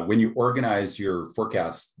 when you organize your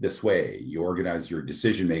forecasts this way, you organize your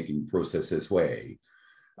decision-making process this way,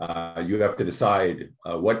 you have to decide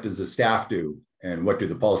what does the staff do and what do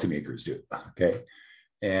the policymakers do? Okay.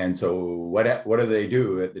 And so what do they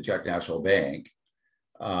do at the Czech National Bank?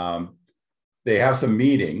 They have some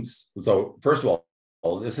meetings. So first of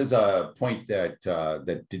all, this is a point that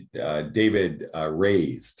David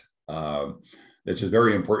raised, which is a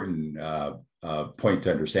very important point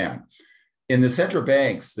to understand. In the central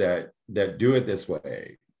banks that do it this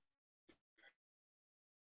way,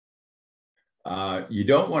 you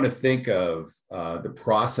don't want to think of the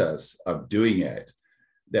process of doing it,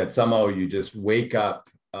 that somehow you just wake up,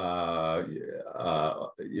 at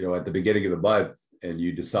the beginning of the month and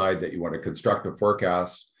you decide that you want to construct a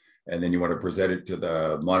forecast, and then you want to present it to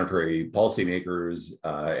the monetary policymakers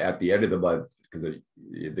at the end of the month, because in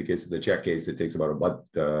the case of the Czech case, it takes about a month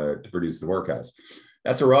to produce the forecast.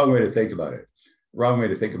 That's the wrong way to think about it.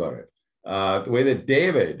 The way that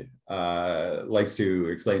David likes to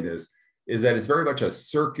explain this is that it's very much a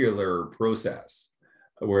circular process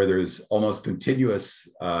where there's almost continuous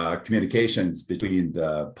communications between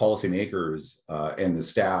the policymakers and the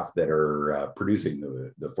staff that are producing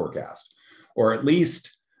the forecast. Or at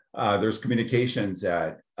least there's communications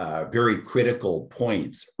at very critical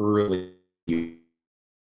points early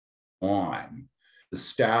on. The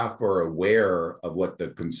staff are aware of what the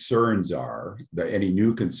concerns are, any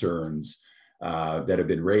new concerns that have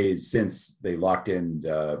been raised since they locked in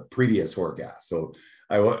the previous forecast. So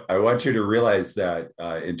I want you to realize that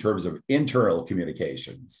in terms of internal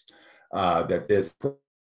communications, that this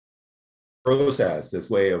process, this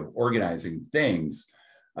way of organizing things,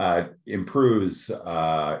 improves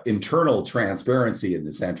internal transparency in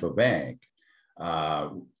the central bank.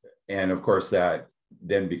 And of course, that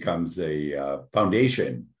then becomes a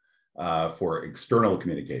foundation for external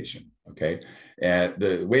communication. Okay, and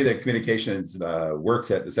the way that communications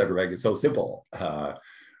works at the central bank is so simple.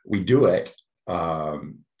 We do it,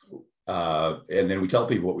 and then we tell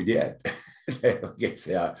people what we did. There's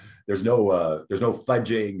no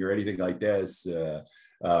fudging or anything like this. The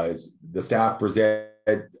staff present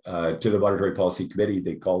to the Monetary Policy Committee.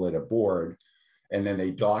 They call it a board, and then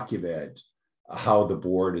they document how the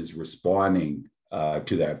board is responding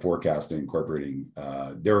to that forecast and incorporating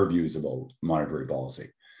their views about monetary policy.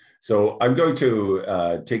 So I'm going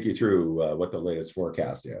to take you through what the latest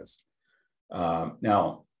forecast is.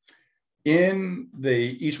 Now, in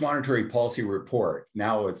each monetary policy report,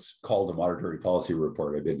 now it's called a monetary policy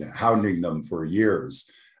report. I've been hounding them for years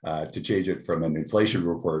to change it from an inflation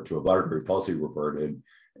report to a monetary policy report.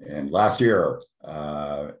 And last year,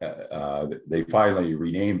 they finally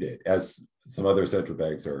renamed it, as some other central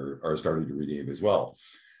banks are starting to rename as well.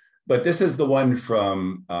 But this is the one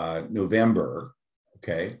from November.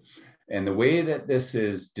 Okay, and the way that this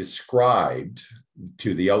is described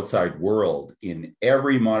to the outside world in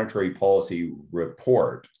every monetary policy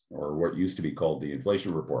report, or what used to be called the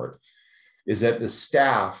inflation report, is that the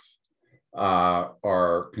staff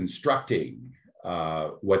are constructing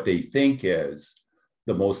what they think is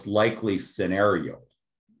the most likely scenario,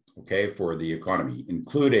 okay, for the economy,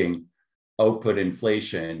 including output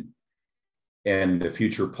inflation and the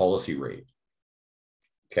future policy rate.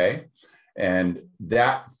 Okay. And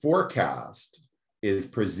that forecast is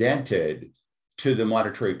presented to the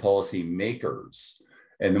monetary policy makers.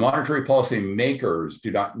 And the monetary policy makers do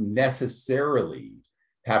not necessarily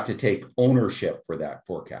have to take ownership for that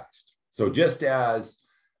forecast. So just as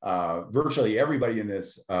virtually everybody in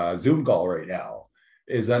this Zoom call right now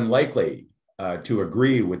is unlikely to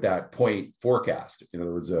agree with that point forecast. In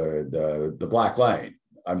other words, the black line.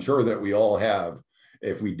 I'm sure that we all have,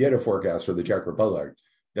 if we did a forecast for the Czech Republic,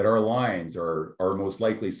 that our lines or our most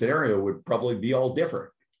likely scenario would probably be all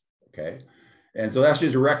different, okay? And so that's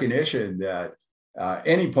just a recognition that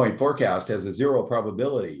any point forecast has a zero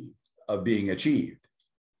probability of being achieved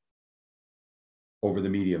over the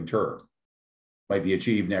medium term. Might be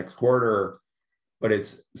achieved next quarter, but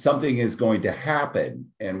it's something is going to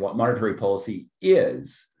happen. And what monetary policy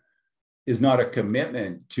is not a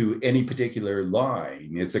commitment to any particular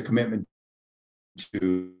line. It's a commitment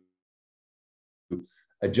to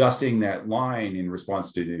adjusting that line in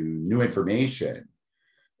response to new information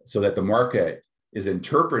so that the market is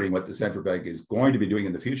interpreting what the central bank is going to be doing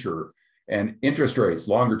in the future, and interest rates,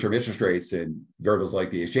 longer term interest rates and variables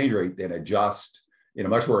like the exchange rate then adjust in a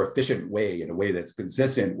much more efficient way, in a way that's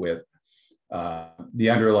consistent with the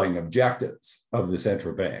underlying objectives of the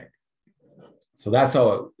central bank. So that's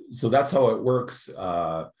how it works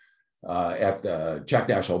at the Czech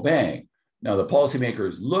National Bank. Now the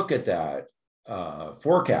policymakers look at that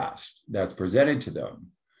forecast that's presented to them,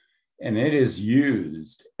 and it is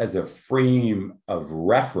used as a frame of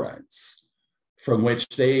reference from which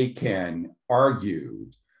they can argue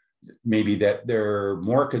maybe that they're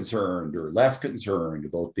more concerned or less concerned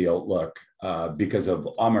about the outlook because of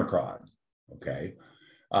Omicron, okay?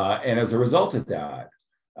 And as a result of that,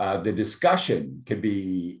 the discussion can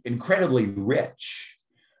be incredibly rich.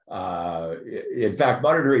 In fact,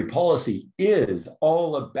 monetary policy is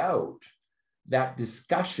all about that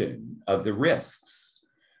discussion of the risks.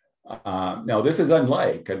 Now, this is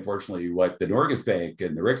unlike, unfortunately, what the Norges Bank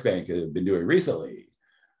and the Riksbank have been doing recently,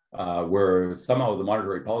 where somehow the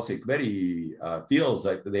Monetary Policy Committee feels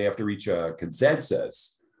like they have to reach a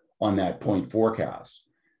consensus on that point forecast.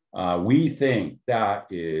 We think that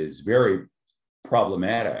is very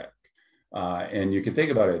problematic. And you can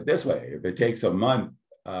think about it this way: if it takes a month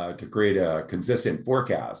to create a consistent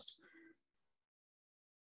forecast,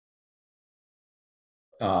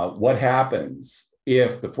 what happens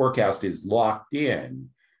if the forecast is locked in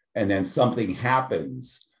and then something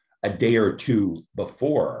happens a day or two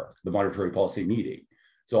before the monetary policy meeting?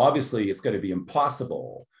 So obviously it's going to be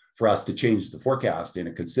impossible for us to change the forecast in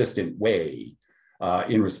a consistent way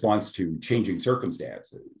in response to changing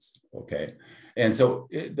circumstances, okay? And so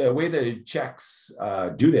the way the Czechs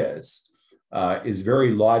do this is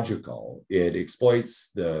very logical. It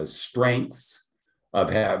exploits the strengths of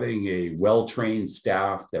having a well-trained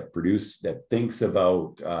staff that thinks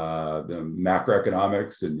about the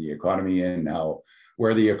macroeconomics and the economy and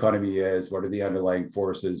where the economy is, what are the underlying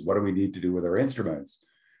forces, what do we need to do with our instruments,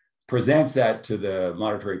 presents that to the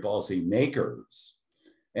monetary policy makers.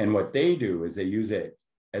 And what they do is they use it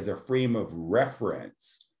as a frame of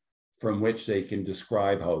reference from which they can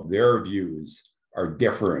describe how their views are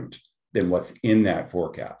different than what's in that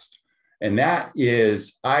forecast. And that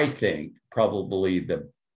is, I think, probably the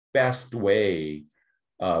best way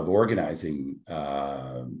of organizing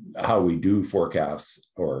how we do forecasts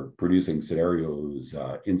or producing scenarios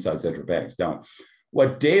inside central banks. Now,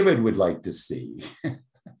 what David would like to see,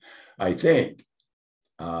 I think,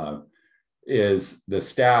 is the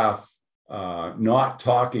staff not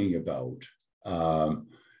talking about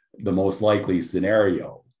the most likely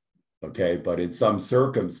scenario, okay, but in some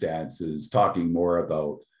circumstances, talking more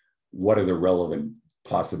about what are the relevant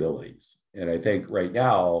possibilities. And I think right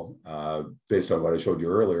now, based on what I showed you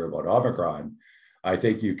earlier about Omicron, I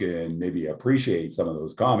think you can maybe appreciate some of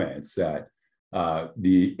those comments that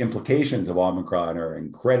the implications of Omicron are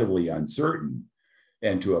incredibly uncertain.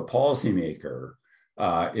 And to a policymaker,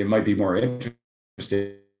 it might be more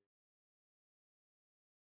interesting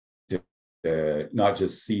to not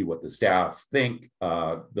just see what the staff think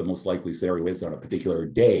the most likely scenario is on a particular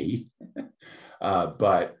day,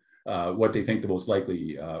 but what they think the most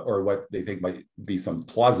likely or what they think might be some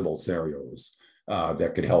plausible scenarios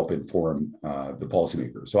that could help inform the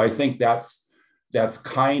policymakers. So I think that's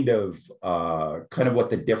kind of what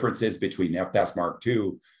the difference is between FPAS Mark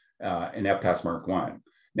II and FPAS Mark I.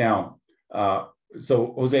 Now,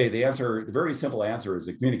 so Jose, the very simple answer is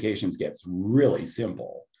the communications gets really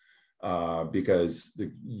simple because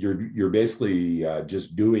you're basically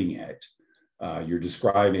just doing it. You're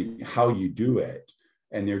describing how you do it,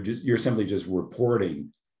 and you're simply just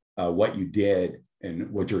reporting what you did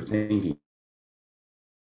and what you're thinking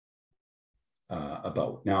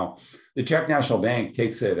about. Now, the Czech National Bank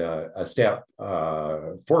takes it a step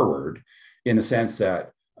forward in the sense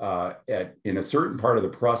that in a certain part of the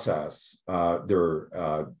process,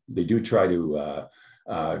 they do try to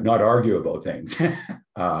not argue about things.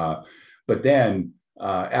 But then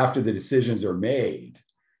after the decisions are made,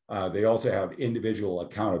 they also have individual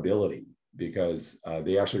accountability because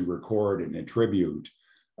they actually record and attribute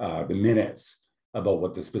the minutes about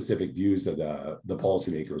what the specific views of the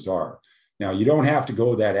policymakers are. Now, you don't have to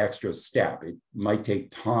go that extra step. It might take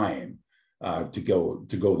time to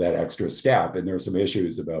go that extra step. And there are some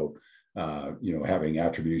issues about having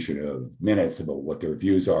attribution of minutes about what their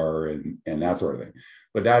views are and that sort of thing.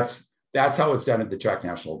 But that's how it's done at the Czech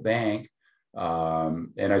National Bank.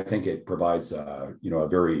 And I think it provides a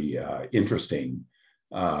very interesting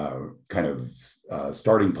kind of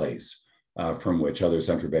starting place from which other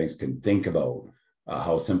central banks can think about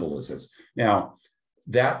how simple this is. Now,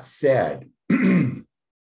 that said,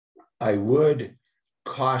 I would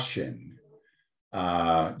caution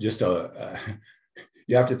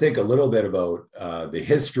you have to think a little bit about the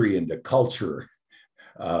history and the culture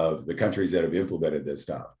of the countries that have implemented this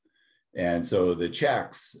stuff. And so the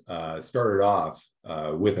Czechs started off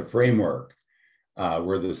with a framework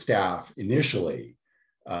where the staff initially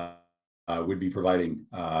would be providing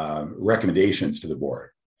recommendations to the board,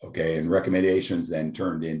 okay? And recommendations then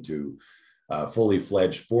turned into fully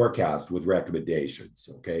fledged forecast with recommendations,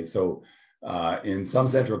 okay? So in some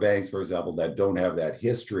central banks, for example, that don't have that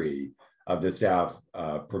history, of the staff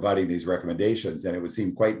providing these recommendations, then it would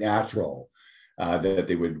seem quite natural that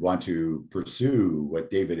they would want to pursue what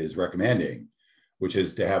David is recommending, which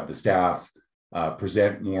is to have the staff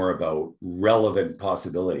present more about relevant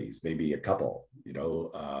possibilities, maybe a couple,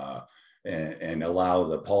 and allow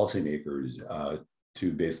the policymakers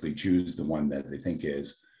to basically choose the one that they think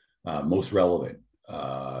is most relevant,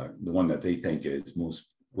 the one that they think is most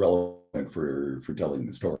relevant for telling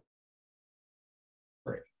the story.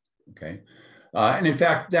 Okay. And in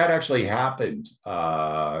fact, that actually happened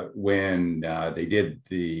when they did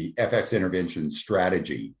the FX intervention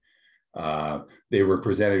strategy. They were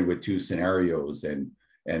presented with two scenarios, and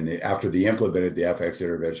after they implemented the FX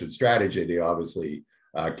intervention strategy, they obviously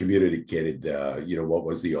communicated, what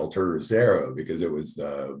was the alternative scenario, because it was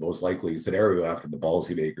the most likely scenario after the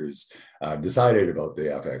policymakers decided about the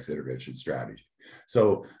FX intervention strategy.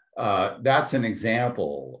 So that's an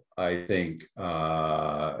example, I think,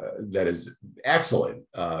 that is excellent.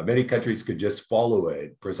 Many countries could just follow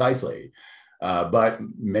it precisely, but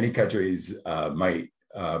many countries might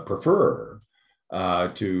prefer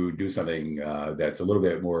to do something that's a little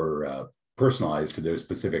bit more personalized to their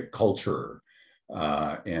specific culture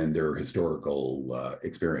and their historical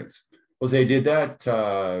experience. Jose, did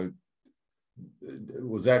that?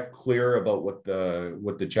 Was that clear about what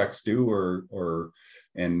the checks do,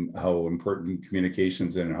 and how important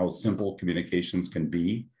communications and how simple communications can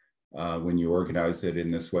be when you organize it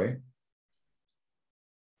in this way?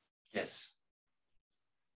 Yes.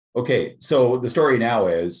 Okay, so the story now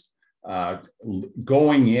is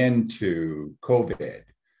going into COVID,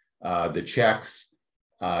 the checks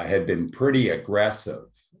had been pretty aggressive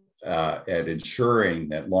at ensuring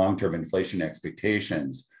that long-term inflation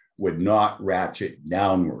expectations would not ratchet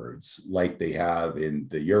downwards like they have in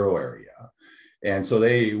the euro area. And so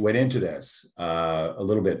they went into this a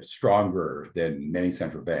little bit stronger than many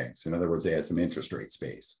central banks. In other words, they had some interest rate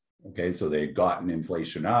space. Okay, so they'd gotten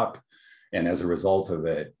inflation up, and as a result of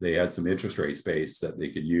it, they had some interest rate space that they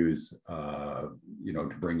could use, to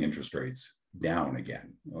bring interest rates down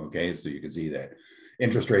again. Okay, so you can see that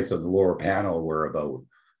interest rates on the lower panel were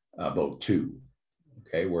about 2.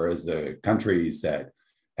 Okay, whereas the countries that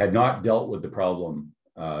had not dealt with the problem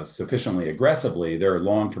sufficiently aggressively, their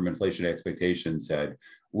long-term inflation expectations had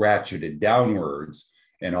ratcheted downwards,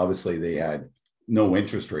 and obviously they had no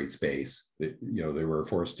interest rate space. They were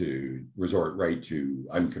forced to resort right to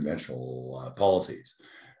unconventional policies.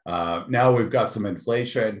 Now we've got some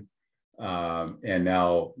inflation, and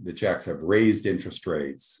now the Czechs have raised interest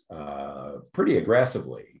rates pretty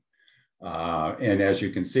aggressively. And as you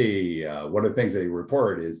can see, one of the things they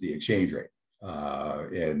report is the exchange rate.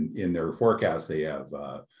 And in their forecast, they have,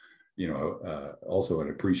 also an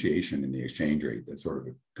appreciation in the exchange rate that's sort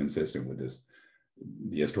of consistent with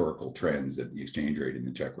the historical trends that the exchange rate in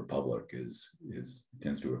the Czech Republic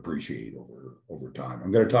tends to appreciate over time.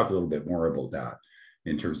 I'm going to talk a little bit more about that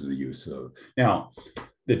in terms of the use of. Now,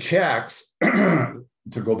 the Czechs, to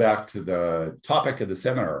go back to the topic of the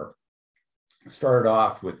seminar, started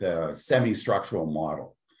off with a semi-structural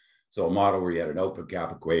model. So a model where you had an output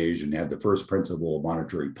gap equation, had the first principle of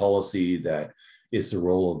monetary policy, that it's the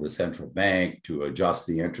role of the central bank to adjust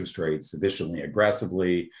the interest rates sufficiently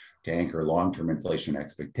aggressively to anchor long-term inflation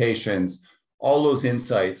expectations. All those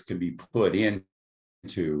insights can be put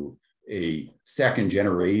into a second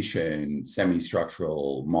generation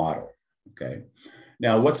semi-structural model. Okay.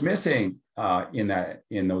 Now, what's missing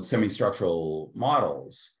in those semi-structural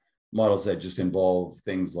models that just involve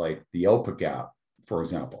things like the output gap, for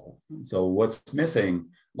example. So what's missing?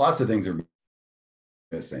 Lots of things are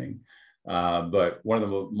missing. But one of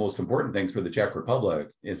the most important things for the Czech Republic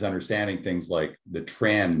is understanding things like the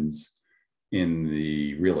trends in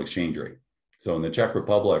the real exchange rate. So in the Czech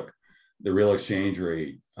Republic, the real exchange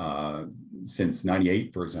rate since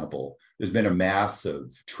 '98, for example, there's been a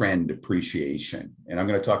massive trend appreciation. And I'm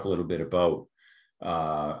going to talk a little bit about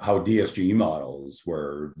how DSGE models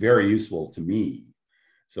were very useful to me.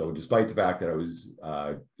 So despite the fact that I was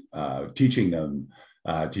teaching them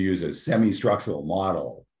to use a semi-structural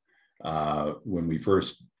model, when we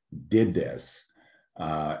first did this,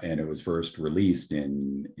 and it was first released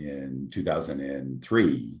in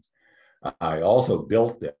 2003, I also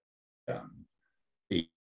built a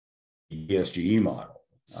DSGE model.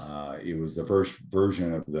 It was the first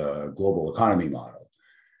version of the global economy model,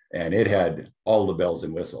 and it had all the bells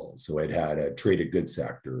and whistles. So it had a traded goods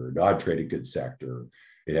sector, a non-traded goods sector.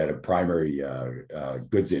 It had a primary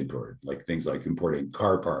goods import, like things like importing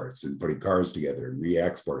car parts and putting cars together and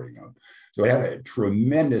re-exporting them. So it had a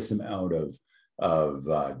tremendous amount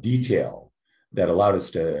of detail that allowed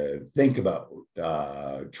us to think about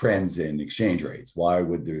trends in exchange rates. Why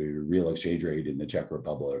would the real exchange rate in the Czech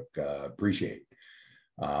Republic appreciate?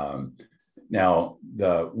 Now,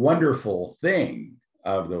 the wonderful thing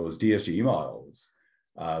of those DSGE models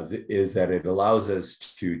is that it allows us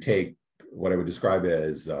to take what I would describe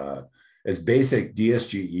as basic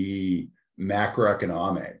DSGE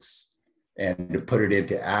macroeconomics and to put it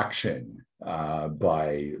into action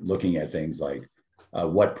by looking at things like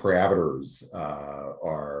what parameters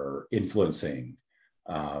are influencing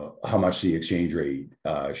how much the exchange rate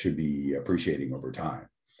should be appreciating over time.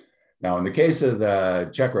 Now, in the case of the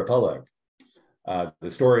Czech Republic, the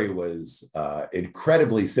story was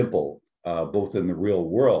incredibly simple, both in the real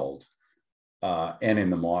world and in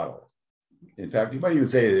the model. In fact, you might even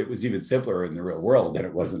say it was even simpler in the real world than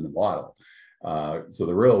it was in the model. So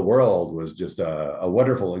the real world was just a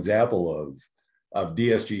wonderful example of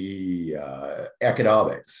DSGE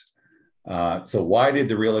economics. So why did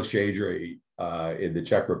the real exchange rate in the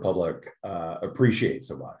Czech Republic appreciate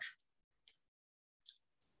so much?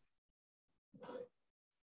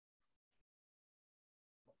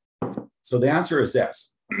 So the answer is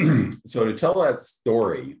this. So to tell that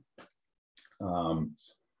story,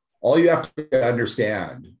 all you have to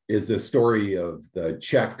understand is the story of the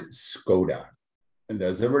Czech Skoda. And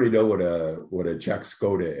does everybody know what a Czech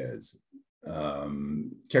Skoda is?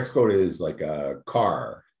 Czech Skoda is like a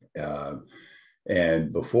car.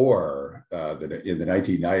 And before, in the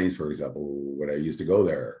 1990s, for example, when I used to go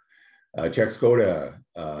there, Czech Skoda,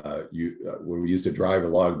 when we used to drive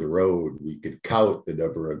along the road, we could count the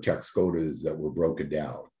number of Czech Skodas that were broken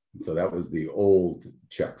down. So that was the old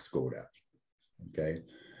Czech Skoda, okay?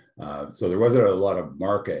 So there wasn't a lot of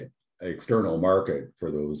external market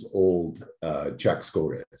for those old Czech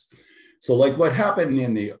Skodas. So like what happened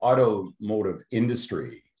in the automotive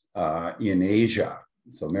industry in Asia.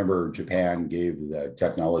 So remember, Japan gave the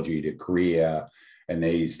technology to Korea and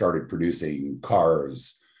they started producing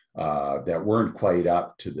cars that weren't quite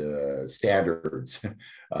up to the standards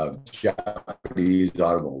of Japanese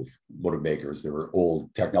automotive makers. They were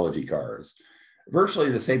old technology cars.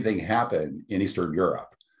 Virtually the same thing happened in Eastern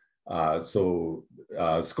Europe. So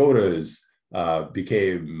Skodas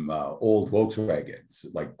became old Volkswagens,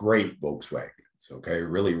 like great Volkswagens, okay,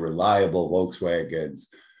 really reliable Volkswagens.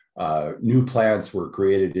 New plants were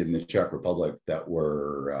created in the Czech Republic that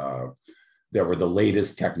were the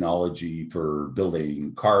latest technology for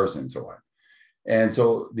building cars and so on. And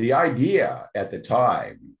so the idea at the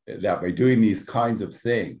time that by doing these kinds of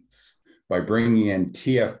things, by bringing in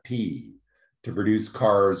TFP to produce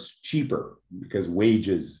cars cheaper because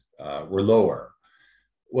wages were lower,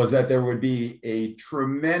 was that there would be a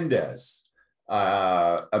tremendous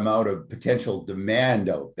amount of potential demand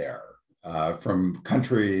out there from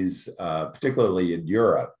countries, particularly in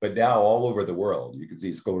Europe, but now all over the world. You can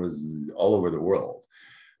see Skodas all over the world.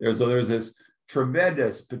 There's this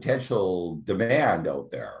tremendous potential demand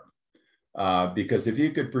out there because if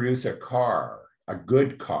you could produce a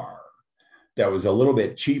good car that was a little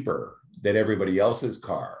bit cheaper than everybody else's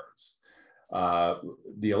cars,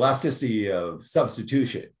 the elasticity of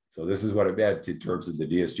substitution. So this is what it meant in terms of the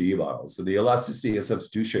DSGE model. So the elasticity of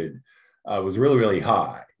substitution was really, really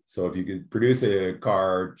high. So if you could produce a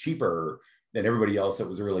car cheaper than everybody else that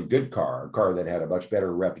was a really good car, a car that had a much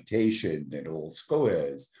better reputation than old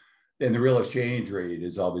Skodas, then the real exchange rate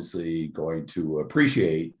is obviously going to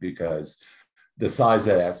appreciate because the size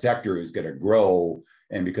of that sector is going to grow.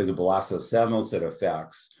 And because of Balassa-Samuelson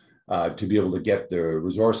effects, to be able to get the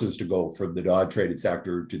resources to go from the non-traded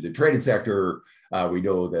sector to the traded sector, we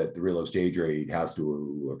know that the real exchange rate has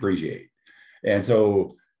to appreciate. And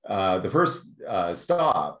so the first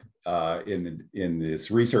stop in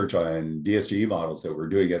this research on DSGE models that we're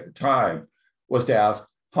doing at the time was to ask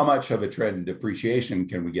how much of a trend in depreciation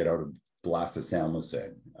can we get out of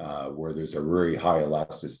Balassa-Samuelson, where there's a very high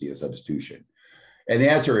elasticity of substitution. And the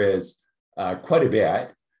answer is quite a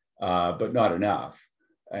bit, but not enough.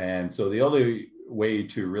 And so the only way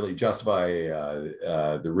to really justify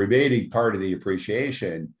the remaining part of the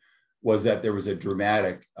appreciation was that there was a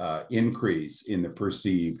dramatic increase in the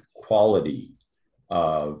perceived quality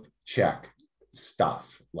of Czech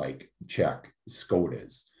stuff, like Czech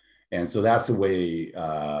Skodas. And so that's a way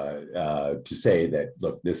to say that,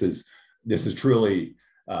 look, this is truly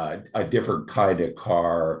a different kind of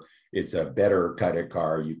car. It's a better kind of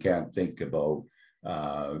car. You can't think about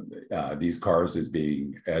these cars as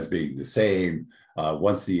being the same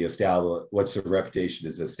once the reputation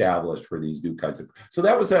is established for these new kinds of. So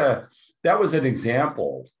that was an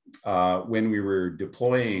example when we were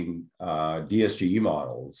deploying DSGE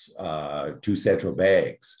models to central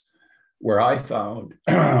banks where I found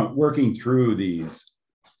working through these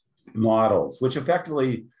models, which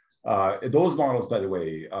effectively, those models, by the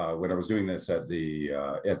way, when I was doing this at the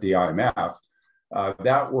IMF,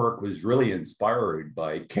 that work was really inspired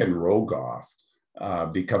by Ken Rogoff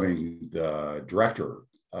becoming the director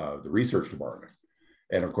of the research department.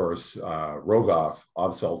 And of course, Rogoff,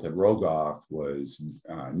 Obstfeld and Rogoff was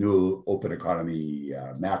new open economy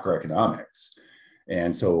macroeconomics.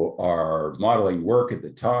 And so our modeling work at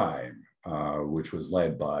the time, which was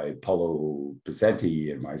led by Paulo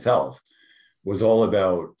Picenti and myself, was all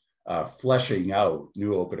about fleshing out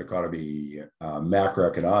new open economy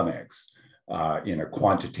macroeconomics in a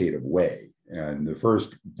quantitative way. And the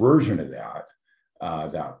first version of that,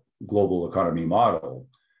 that global economy model,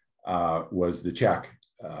 was the Czech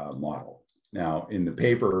model. Now, in the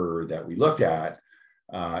paper that we looked at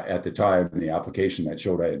the time, the application that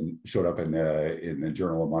showed up in the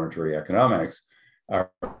Journal of Monetary Economics,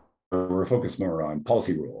 were focused more on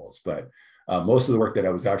policy rules. But most of the work that I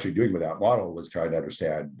was actually doing with that model was trying to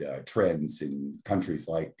understand trends in countries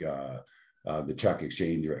like the Czech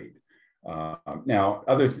exchange rate. Now,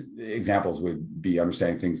 other examples would be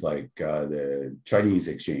understanding things like the Chinese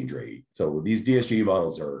exchange rate. So these DSGE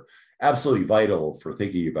models are absolutely vital for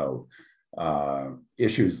thinking about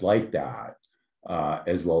issues like that,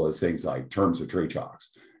 as well as things like terms of trade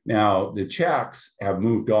shocks. Now, the Czechs have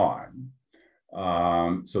moved on.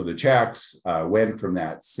 So the Czechs went from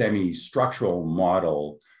that semi-structural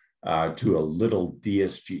model to a little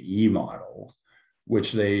DSGE model,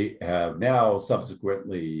 which they have now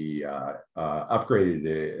subsequently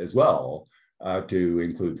upgraded as well to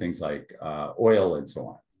include things like oil and so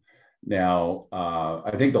on. Now,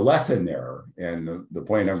 I think the lesson there, and the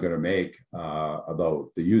point I'm going to make about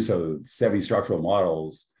the use of semi-structural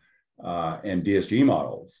models and DSGE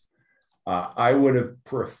models, I would have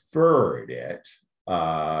preferred it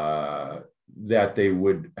that they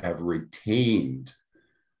would have retained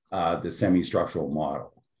the semi-structural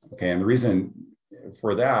model. Okay, and the reason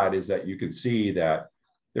for that is that you can see that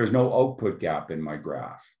there's no output gap in my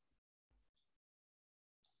graph.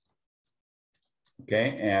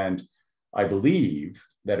 Okay, and I believe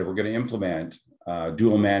that if we're going to implement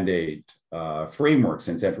dual mandate frameworks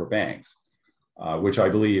in central banks, which I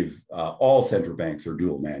believe all central banks are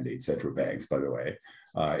dual mandate central banks, by the way.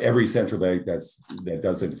 Every central bank that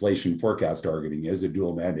does inflation forecast targeting is a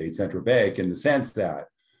dual mandate central bank, in the sense that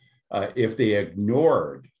if they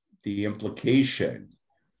ignored the implication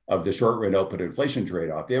of the short run output inflation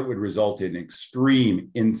trade-off, it would result in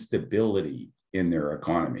extreme instability in their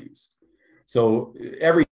economies. So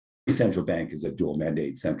every central bank is a dual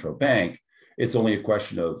mandate central bank. It's only a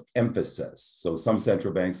question of emphasis. So some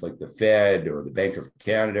central banks like the Fed or the Bank of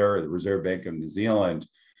Canada or the Reserve Bank of New Zealand,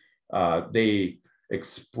 they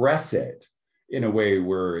express it in a way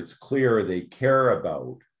where it's clear they care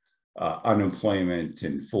about unemployment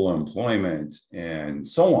and full employment and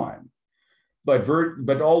so on.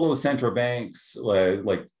 But all those central banks,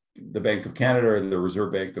 like the Bank of Canada or the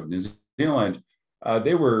Reserve Bank of New Zealand,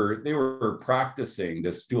 they were practicing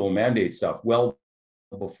this dual mandate stuff well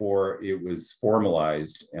before it was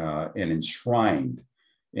formalized and enshrined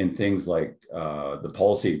in things like the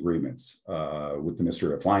policy agreements with the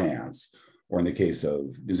Ministry of Finance, or in the case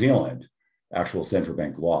of New Zealand, actual central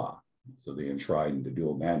bank law. So they enshrined the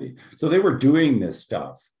dual mandate. So they were doing this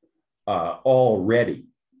stuff already.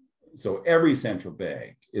 So every central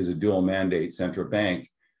bank is a dual mandate central bank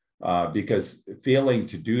because failing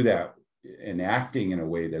to do that and acting in a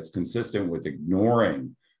way that's consistent with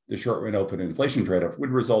ignoring the short run open inflation trade-off would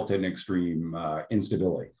result in extreme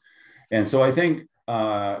instability. And so I think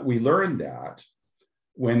we learned that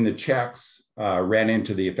when the Czechs ran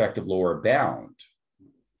into the effective lower bound.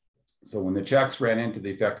 So when the Czechs ran into the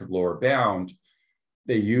effective lower bound,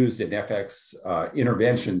 they used an FX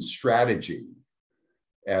intervention strategy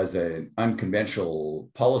as an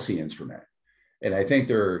unconventional policy instrument. And I think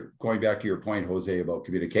they're, going back to your point, Jose, about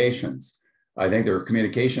communications, I think their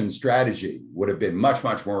communication strategy would have been much,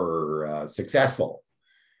 much more successful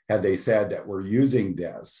had they said that we're using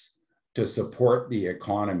this to support the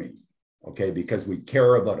economy, okay, because we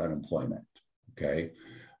care about unemployment, okay?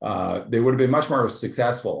 They would have been much more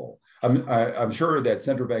successful. I'm sure that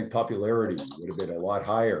central bank popularity would have been a lot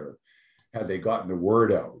higher had they gotten the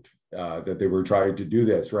word out that they were trying to do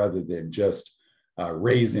this rather than just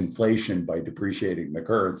raise inflation by depreciating the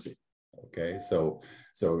currency. Okay, so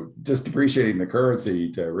just depreciating the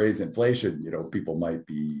currency to raise inflation, you know, people might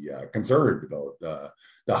be concerned about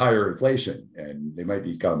the higher inflation, and they might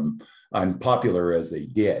become unpopular as they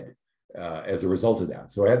did as a result of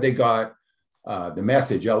that. So had they got the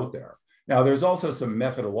message out there. Now, there's also some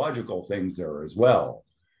methodological things there as well.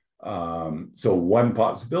 So one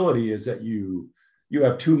possibility is that you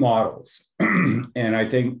have two models. And I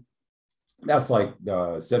think that's like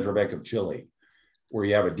the Central Bank of Chile, where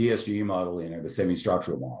you have a DSGE model and you have a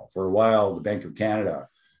semi-structural model. For a while, the Bank of Canada,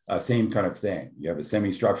 same kind of thing. You have a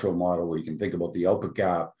semi-structural model where you can think about the output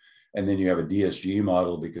gap, and then you have a DSGE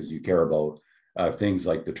model because you care about things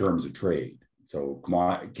like the terms of trade. So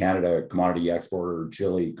Canada, commodity exporter,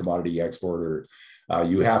 Chile, commodity exporter.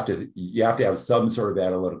 You have to have some sort of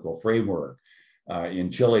analytical framework in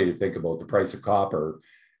Chile to think about the price of copper.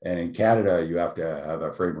 And in Canada, you have to have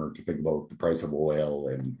a framework to think about the price of oil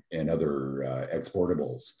and other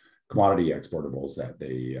exportables, commodity exportables that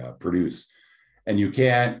they produce. And you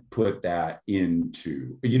can't put that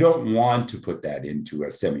into, you don't want to put that into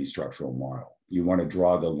a semi-structural model. You want to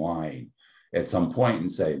draw the line at some point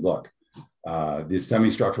and say, look, this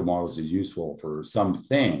semi-structural models is useful for some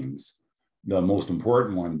things, the most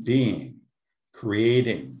important one being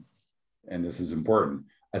creating, and this is important,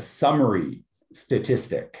 a summary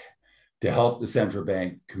statistic to help the central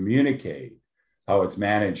bank communicate how it's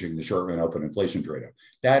managing the short-run output inflation trade-off.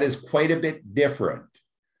 That is quite a bit different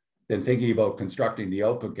than thinking about constructing the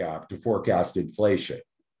output gap to forecast inflation,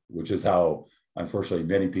 which is how, unfortunately,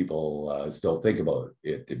 many people still think about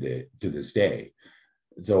it today, to this day.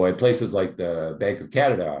 So at places like the Bank of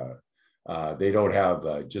Canada, they don't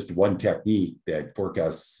have just one technique that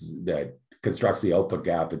forecasts, that constructs the output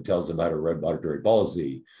gap and tells them how to run monetary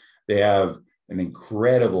policy. They have an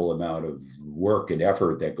incredible amount of work and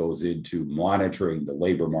effort that goes into monitoring the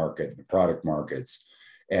labor market and the product markets.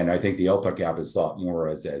 And I think the output gap is thought more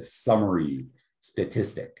as a summary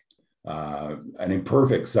statistic, an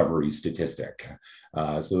imperfect summary statistic.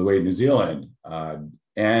 So the way New Zealand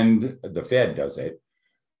and the Fed does it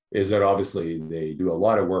is that obviously they do a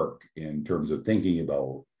lot of work in terms of thinking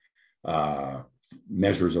about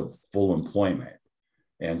measures of full employment.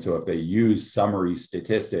 And so if they use summary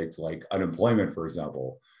statistics like unemployment, for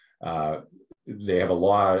example, they have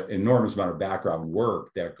enormous amount of background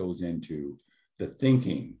work that goes into the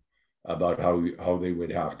thinking about how they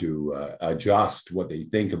would have to adjust what they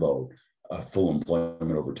think about full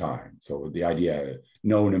employment over time. So the idea,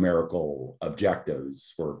 no numerical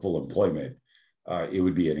objectives for full employment, it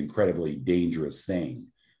would be an incredibly dangerous thing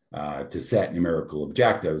to set numerical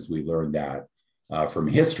objectives. We learned that from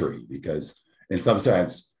history, because in some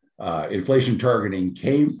sense, inflation targeting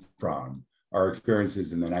came from our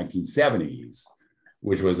experiences in the 1970s,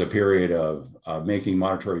 which was a period of making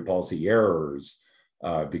monetary policy errors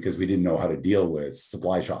because we didn't know how to deal with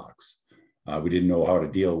supply shocks. We didn't know how to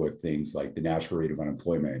deal with things like the natural rate of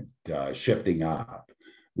unemployment shifting up.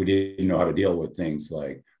 We didn't know how to deal with things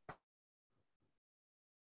like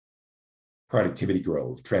productivity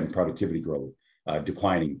growth, trend productivity growth,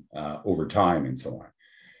 declining over time and so on.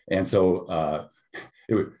 And so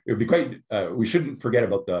it would be quite, we shouldn't forget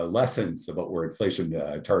about the lessons about where inflation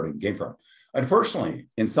targeting came from. Unfortunately,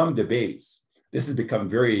 in some debates, this has become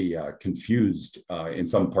very confused in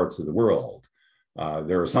some parts of the world.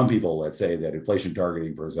 There are some people that say that inflation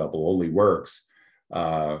targeting, for example, only works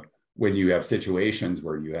when you have situations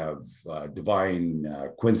where you have divine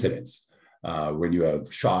coincidence, when you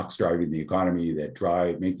have shocks driving the economy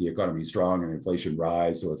that make the economy strong and inflation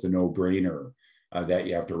rise. So it's a no-brainer that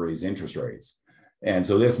you have to raise interest rates. And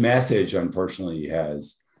so this message, unfortunately,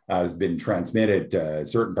 has been transmitted to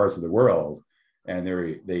certain parts of the world, and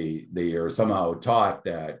they are somehow taught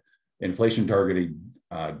that inflation targeting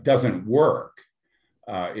doesn't work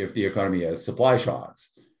if the economy has supply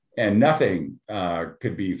shocks. And nothing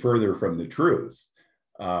could be further from the truth.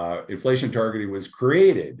 Inflation targeting was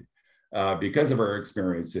created because of our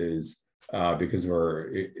experiences, because of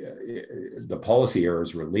the policy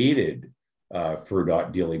errors related for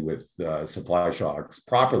not dealing with supply shocks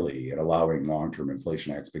properly and allowing long-term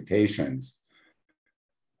inflation expectations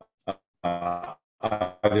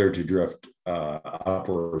either to drift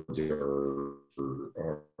upwards or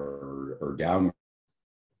downwards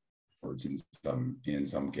in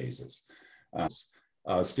some cases.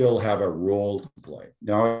 Still have a role to play.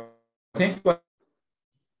 Now, I think what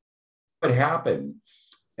happened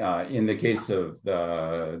in the case of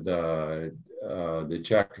the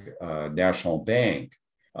Czech National Bank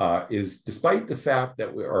is, despite the fact that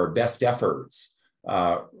our best efforts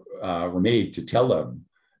were made to tell them,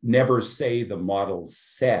 never say the model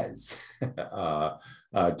says,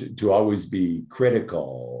 to always be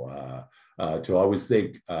critical, to always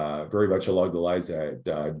think very much along the lines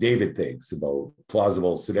that David thinks about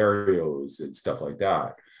plausible scenarios and stuff like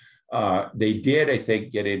that. They did, I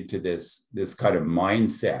think, get into this kind of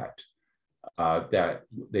mindset that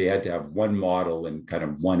they had to have one model and kind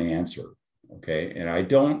of one answer. okay? And I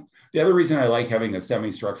don't, the other reason I like having a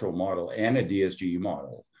semi-structural model and a DSGE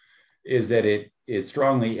model is that it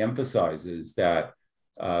strongly emphasizes that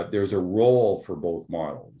there's a role for both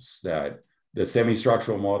models, that the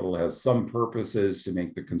semi-structural model has some purposes to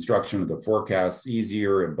make the construction of the forecasts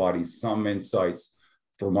easier, embodies some insights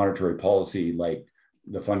for monetary policy, like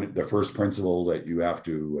the first principle that you have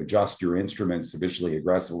to adjust your instruments sufficiently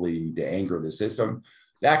aggressively to anchor the system.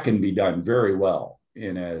 That can be done very well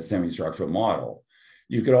in a semi-structural model.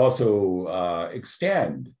 You could also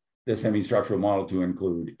extend the semi-structural model to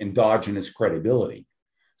include endogenous credibility.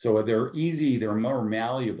 So they're easy, they're more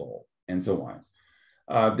malleable, and so on.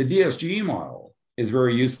 The DSGE model is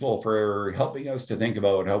very useful for helping us to think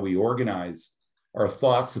about how we organize our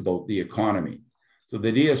thoughts about the economy. So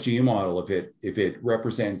the DSGE model, if it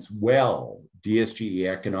represents well DSGE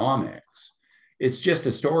economics, it's just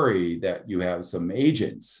a story that you have some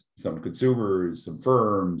agents, some consumers, some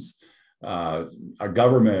firms, a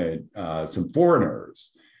government, some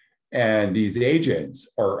foreigners. And these agents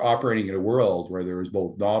are operating in a world where there is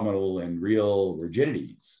both nominal and real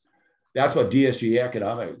rigidities. That's what DSGE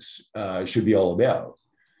economics should be all about.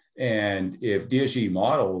 And if DSGE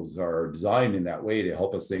models are designed in that way to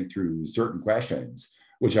help us think through certain questions,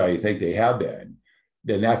 which I think they have been,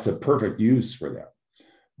 then that's a perfect use for them.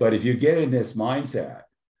 But if you get in this mindset,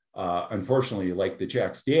 unfortunately, like the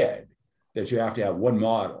Czechs did, that you have to have one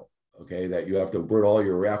model, okay, that you have to put all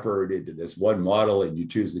your effort into this one model and you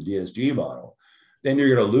choose the DSGE model, then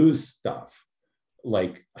you're going to lose stuff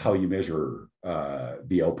like how you measure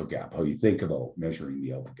the output gap, how you think about measuring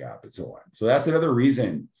the output gap, and so on. So that's another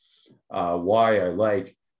reason why I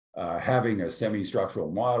like having a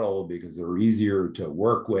semi-structural model, because they're easier to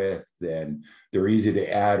work with, and they're easy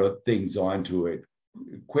to add things onto it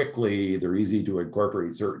quickly. They're easy to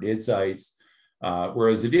incorporate certain insights.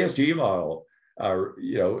 Whereas the DSGE model,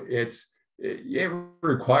 it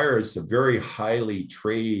requires some very highly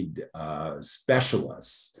trained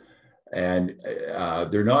specialists, and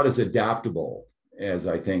they're not as adaptable as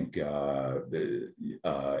I think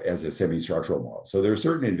as a semi-structural model. So there are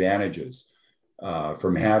certain advantages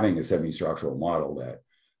from having a semi-structural model that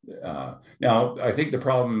now I think the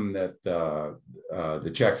problem that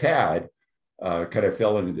the Czechs had kind of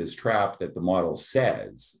fell into this trap that the model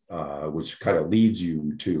says, which kind of leads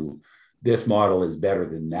you to this model is better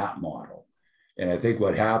than that model. And I think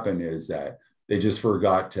what happened is that they just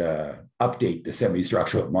forgot to update the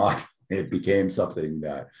semi-structural model. It became something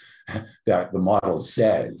that the model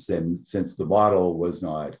says. And since the model was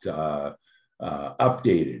not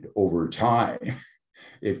updated over time,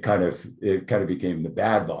 it kind of became the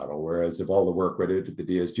bad model. Whereas if all the work went into the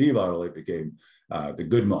DSG model, it became the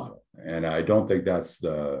good model. And I don't think that's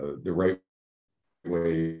the right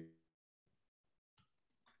way.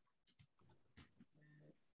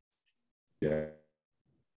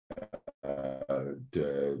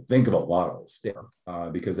 To think about models,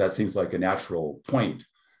 because that seems like a natural point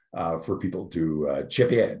for people to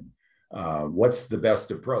chip in. What's the best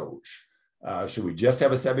approach? Should we just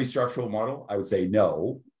have a semi-structural model? I would say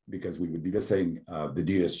no, because we would be missing the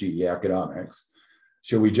DSGE economics.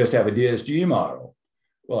 Should we just have a DSGE model?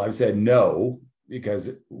 Well, I've said no, because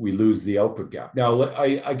we lose the output gap. Now,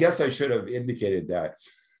 I guess I should have indicated that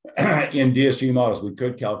in DSGE models, we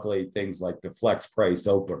could calculate things like the flex price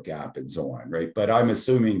output gap and so on, right? But I'm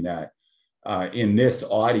assuming that in this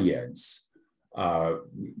audience,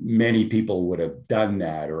 many people would have done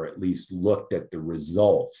that, or at least looked at the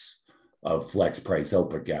results of flex price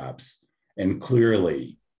output gaps and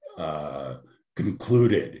clearly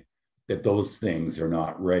concluded that those things are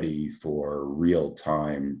not ready for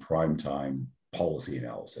real-time, prime-time policy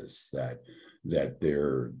analysis, that they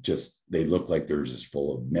look like they're just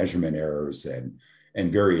full of measurement errors and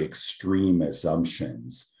very extreme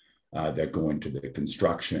assumptions that go into the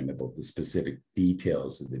construction about the specific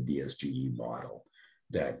details of the DSGE model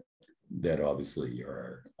that obviously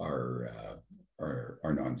are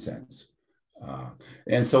nonsense.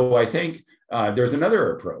 And so I think there's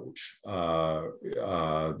another approach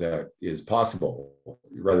that is possible,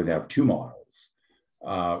 rather than have two models,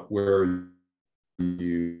 where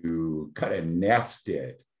you kind of nest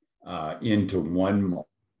it into one model,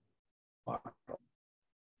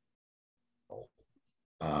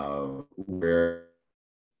 where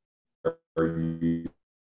you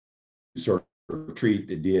sort of treat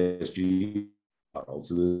the DSGE model.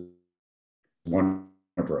 So this is one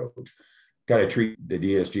approach. Kind of treat the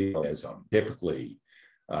DSGE as typically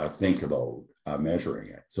think about measuring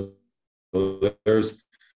it. So there's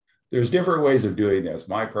different ways of doing this.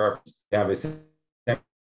 My preference is to have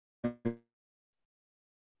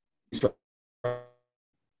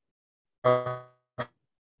a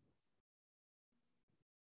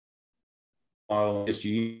model,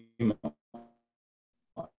 DSGE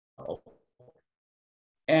model,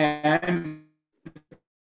 and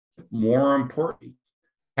more importantly,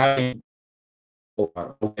 having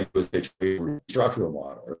a structural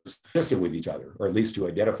model or consistent with each other, or at least to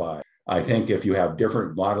identify. I think if you have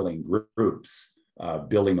different modeling groups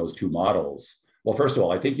building those two models, well, first of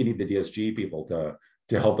all, I think you need the DSGE people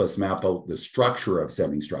to help us map out the structure of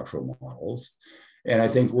semi-structural models. And I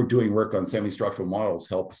think we're doing work on semi-structural models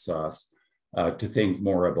helps us to think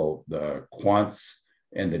more about the quants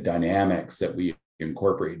and the dynamics that we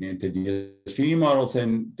incorporate into DSGE models,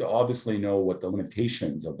 and to obviously know what the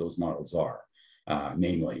limitations of those models are.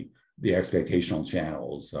 Namely, the expectational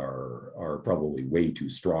channels are probably way too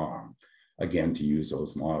strong, again, to use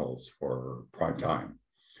those models for prime time.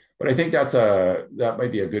 But I think that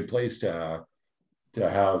might be a good place to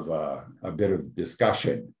have a bit of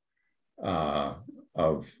discussion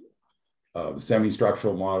of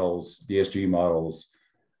semi-structural models, DSGE models.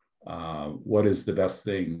 What is the best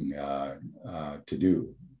thing to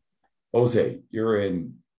do? Jose, you're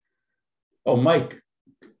in. Oh,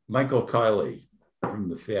 Michael Kiley from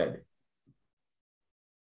the Fed.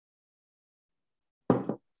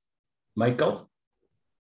 Michael,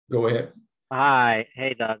 go ahead. Hi,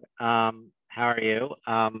 hey Doug. How are you?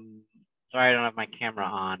 Sorry I don't have my camera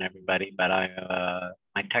on, everybody, but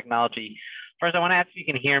my technology. First, I want to ask if you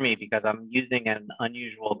can hear me because I'm using an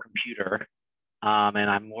unusual computer, and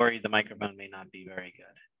I'm worried the microphone may not be very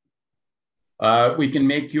good. We can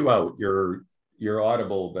make you out. You're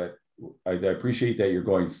audible, but I appreciate that you're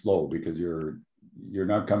going slow because you're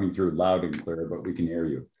not coming through loud and clear, but we can hear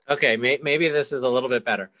you. Okay, maybe this is a little bit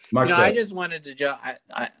better. Much better. I just wanted to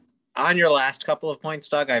on your last couple of points,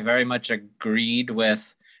 Doug, I very much agreed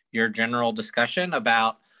with your general discussion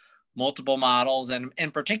about multiple models, and in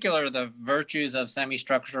particular, the virtues of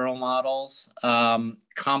semi-structural models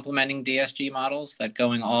complementing DSGE models, that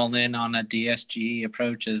going all in on a DSGE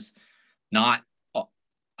approach is not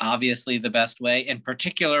obviously the best way, in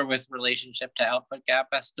particular with relationship to output gap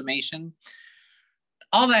estimation.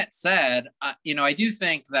 All that said, I do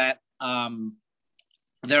think that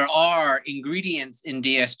there are ingredients in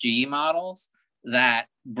DSGE models that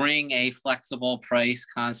bring a flexible price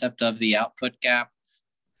concept of the output gap,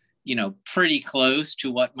 pretty close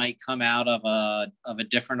to what might come out of a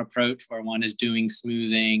different approach where one is doing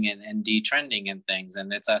smoothing and detrending and things.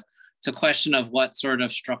 And it's a question of what sort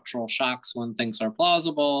of structural shocks one thinks are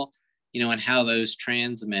plausible, and how those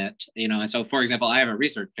transmit, and so, for example, I have a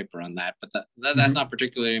research paper on that, but that's not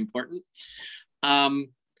particularly important.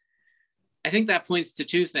 I think that points to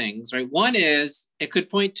two things, right? One is it could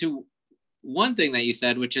point to one thing that you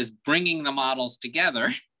said, which is bringing the models together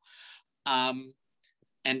and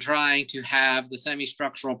trying to have the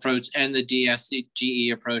semi-structural approach and the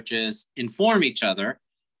DSGE approaches inform each other,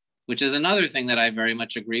 which is another thing that I very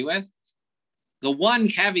much agree with. The one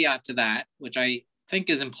caveat to that, which I think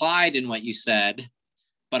is implied in what you said,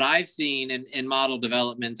 but I've seen in model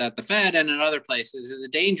developments at the Fed and in other places, is the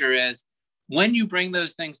danger is when you bring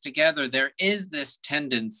those things together, there is this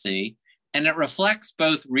tendency, and it reflects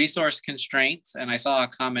both resource constraints. And I saw a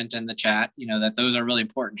comment in the chat, that those are really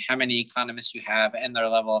important, how many economists you have and their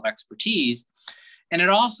level of expertise. And it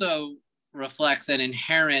also reflects an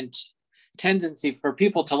inherent tendency for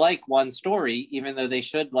people to like one story, even though they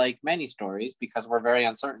should like many stories, because we're very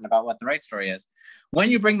uncertain about what the right story is.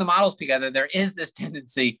 When you bring the models together, there is this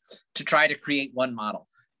tendency to try to create one model.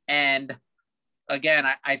 And again,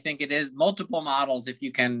 I think it is multiple models, if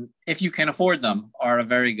you can afford them, are a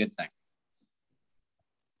very good thing.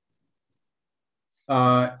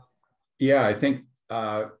 Yeah, I think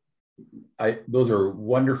those are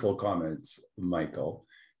wonderful comments, Michael.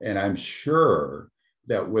 And I'm sure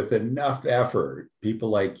that with enough effort, people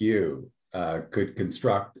like you could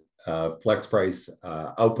construct a flex price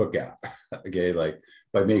output gap, okay, like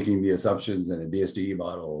by making the assumptions in a DSGE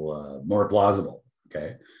model more plausible,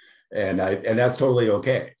 okay? And that's totally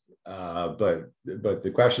okay. But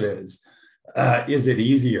the question is it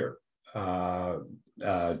easier?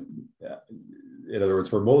 In other words,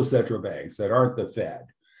 for most central banks that aren't the Fed,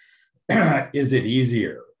 is it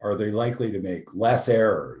easier? Are they likely to make less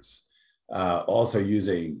errors also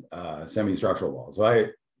using semi-structural models? So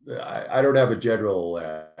I don't have a general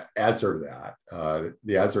answer to that.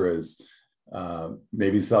 The answer is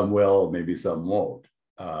maybe some will, maybe some won't.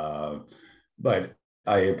 But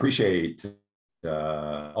I appreciate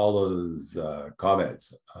all those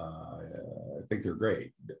comments. I think they're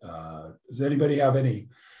great. Does anybody have any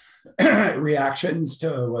reactions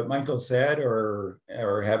to what Michael said, or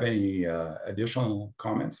have any additional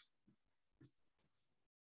comments?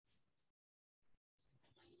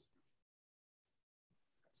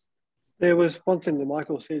 There was one thing that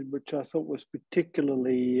Michael said, which I thought was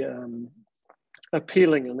particularly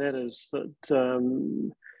appealing, and that is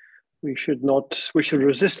that we should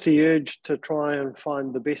resist the urge to try and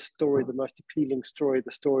find the best story, the most appealing story,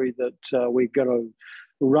 the story that we're going to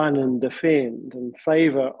run and defend, in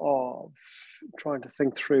favor of trying to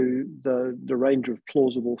think through the range of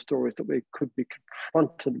plausible stories that we could be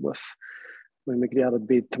confronted with when we get out of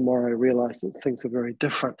bed tomorrow, realize that things are very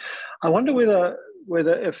different. I wonder whether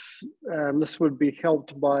if this would be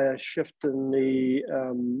helped by a shift in the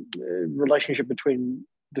relationship between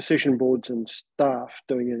decision boards and staff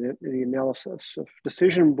doing the analysis. If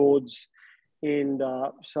decision boards end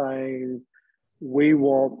up saying, we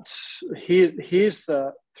want, here's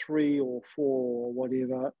the 3 or 4 or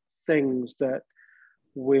whatever things that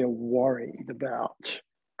we're worried about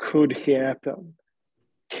could happen.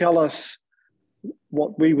 Tell us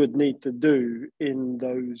what we would need to do in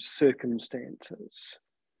those circumstances.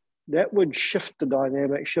 That would shift the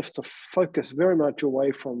dynamic, shift the focus very much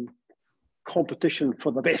away from competition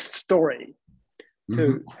for the best story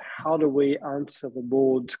to how do we answer the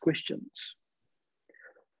board's questions.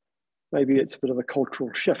 Maybe it's a bit of a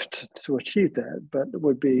cultural shift to achieve that, but it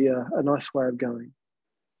would be a nice way of going.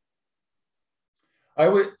 I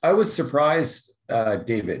was surprised,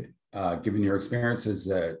 David, given your experiences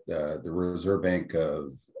at the Reserve Bank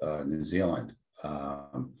of New Zealand.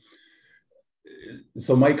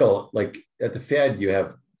 So Michael, like at the Fed, you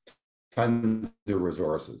have tons of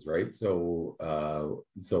resources, right? So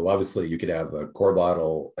obviously you could have a core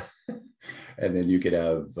bottle and then you could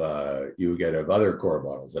have other core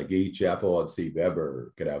bottles, like each FOMC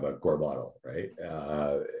member could have a core bottle, right?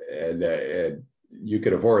 And you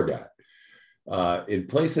could afford that. In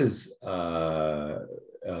places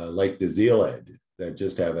like New Zealand that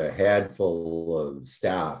just have a handful of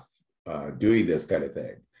staff doing this kind of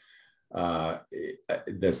thing,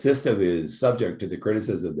 the system is subject to the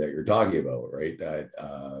criticism that you're talking about, right? That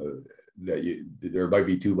there might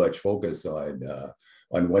be too much focus on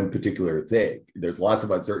one particular thing. There's lots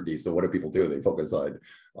of uncertainty. So what do people do? They focus on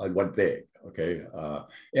one thing, okay?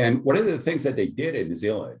 And one of the things that they did in New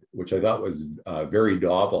Zealand, which I thought was very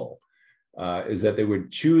novel, is that they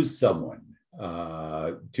would choose someone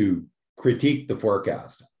to critique the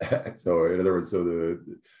forecast. So in other words, so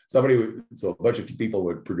a bunch of people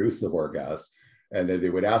would produce the forecast, and then they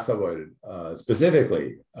would ask someone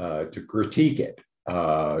specifically to critique it,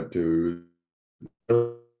 to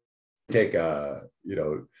take a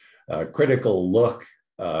critical look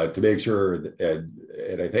to make sure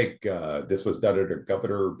and I think this was done under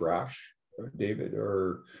Governor Brash, David,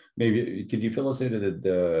 or maybe can you fill us into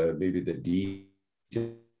the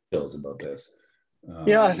details about this?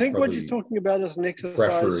 Yeah, I think what you're talking about is an exercise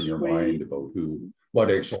fresher in your mind about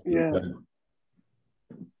what actually. Yeah.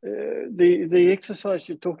 The exercise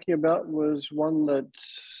you're talking about was one that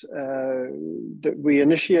we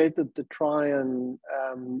initiated to try and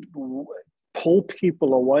pull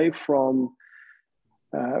people away from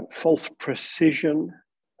false precision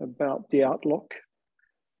about the outlook.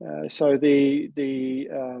 So the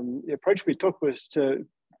approach we took was to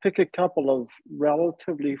pick a couple of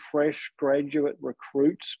relatively fresh graduate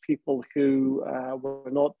recruits, people who were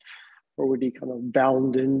not already kind of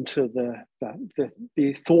bound into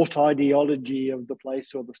the thought ideology of the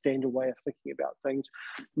place or the standard way of thinking about things,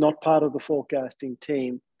 not part of the forecasting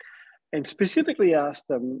team, and specifically asked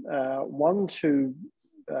them, one, to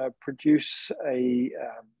produce a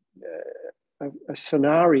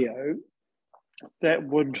scenario that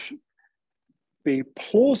would be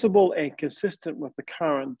plausible and consistent with the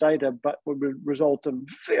current data, but would result in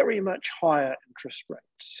very much higher interest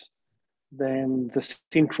rates than the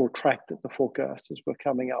central track that the forecasters were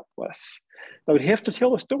coming up with. They would have to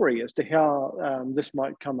tell a story as to how this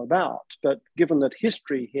might come about, but given that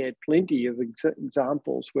history had plenty of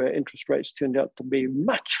examples where interest rates turned out to be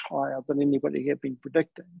much higher than anybody had been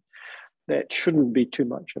predicting, that shouldn't be too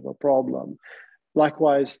much of a problem.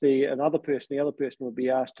 Likewise, the other person would be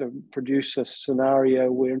asked to produce a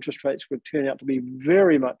scenario where interest rates would turn out to be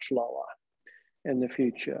very much lower in the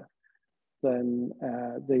future than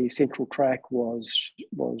the central track was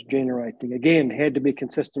generating. Again, had to be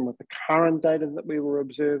consistent with the current data that we were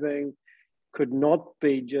observing, could not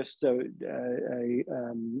be just a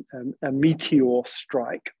meteor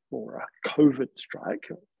strike or a COVID strike,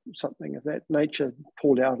 something of that nature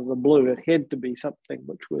pulled out of the blue. It had to be something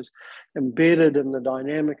which was embedded in the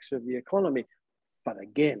dynamics of the economy. But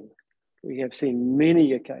again, we have seen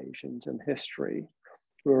many occasions in history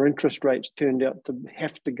where interest rates turned out to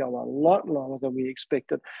have to go a lot lower than we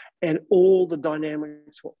expected, and all the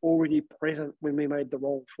dynamics were already present when we made the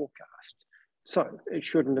wrong forecast. So it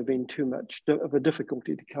shouldn't have been too much of a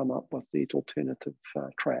difficulty to come up with these alternative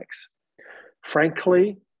tracks.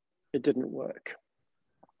 Frankly, it didn't work.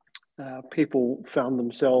 People found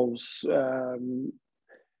themselves,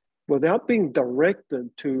 without being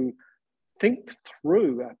directed to think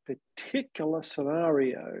through a particular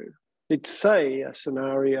scenario. Let's say a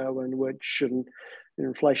scenario in which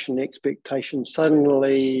inflation expectations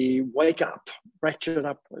suddenly wake up, ratchet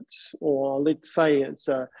upwards, or let's say it's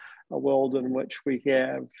a world in which we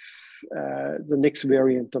have the next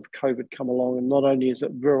variant of COVID come along, and not only is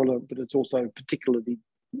it virulent, but it's also particularly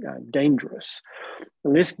dangerous.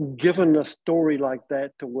 Unless given a story like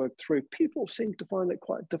that to work through, people seem to find it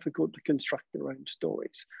quite difficult to construct their own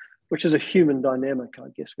stories, which is a human dynamic, I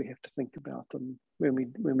guess, we have to think about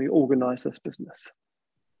when we organize this business.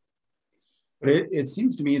 But it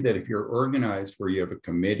seems to me that if you're organized where you have a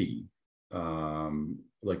committee,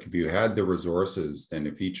 like if you had the resources, then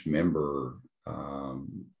if each member,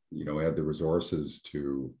 had the resources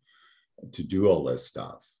to do all this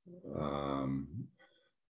stuff,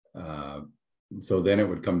 so then it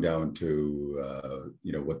would come down to,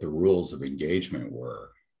 what the rules of engagement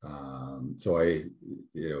were. When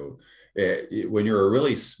you're a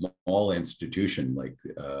really small institution like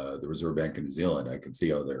the Reserve Bank of New Zealand, I can see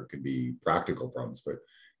how there could be practical problems. But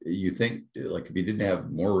you think, like, if you didn't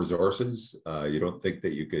have more resources, you don't think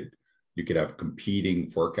that you could have competing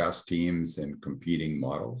forecast teams and competing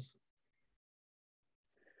models?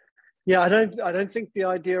 Yeah, I don't think the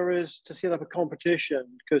idea is to set up a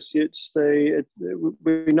competition, because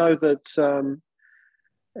we know that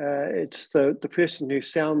it's the person who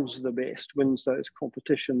sounds the best wins those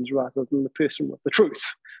competitions rather than the person with the truth.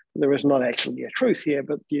 There is not actually a truth here,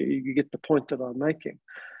 but you get the point that I'm making.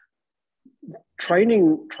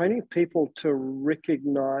 Training people to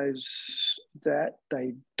recognize that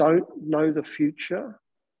they don't know the future,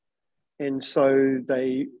 and so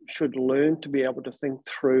they should learn to be able to think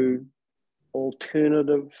through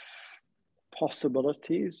alternative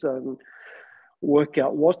possibilities and work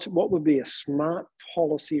out what would be a smart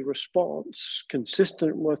policy response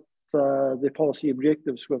consistent with the policy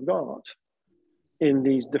objectives we've got in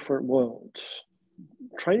these different worlds.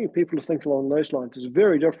 Training people to think along those lines is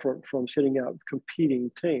very different from setting out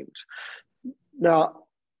competing teams. Now,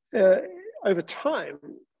 over time,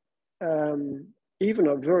 even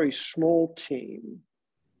a very small team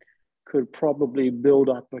could probably build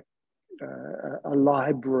up a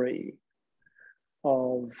library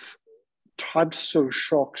of types of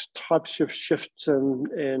shocks, types of shifts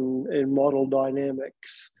in model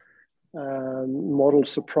dynamics, model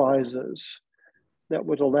surprises that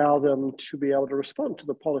would allow them to be able to respond to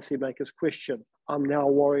the policymaker's question. I'm now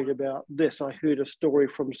worried about this. I heard a story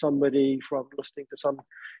from somebody from listening to some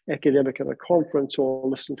academic at a conference or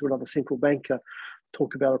listening to another central banker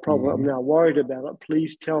talk about a problem. I'm now worried about it.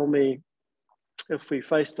 Please tell me, if we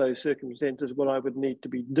face those circumstances, what I would need to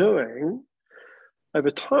be doing. Over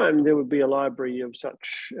time, there would be a library of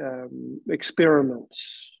such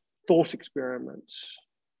experiments, thought experiments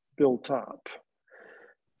built up.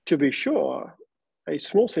 To be sure, a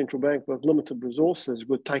small central bank with limited resources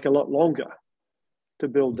would take a lot longer to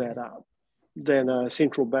build that up than a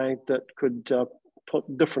central bank that could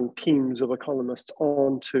put different teams of economists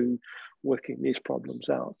on to working these problems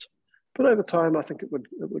out. But over time, I think it would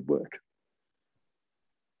work.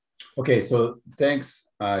 Okay, so thanks,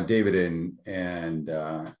 David and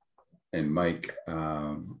Mike,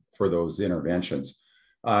 for those interventions.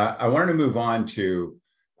 I wanted to move on to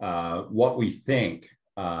what we think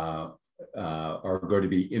are going to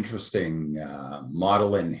be interesting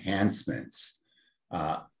model enhancements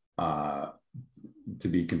to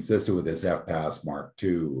be consistent with this FPAS Mark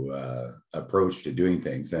II approach to doing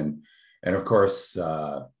things, and of course,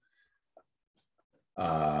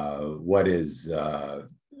 what is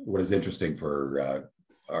interesting for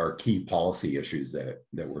our key policy issues that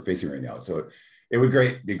we're facing right now. So it would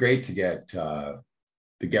be great to get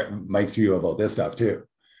Mike's view about this stuff too.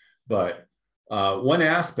 But one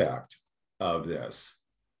aspect of this,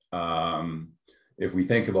 if we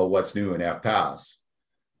think about what's new in FPAS,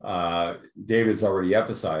 David's already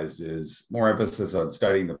emphasized, is more emphasis on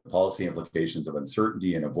studying the policy implications of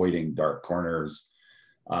uncertainty and avoiding dark corners.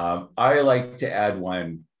 I like to add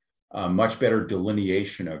one, much better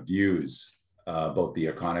delineation of views about the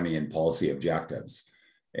economy and policy objectives.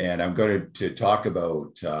 And I'm going to talk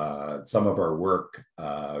about some of our work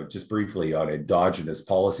just briefly on endogenous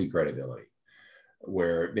policy credibility,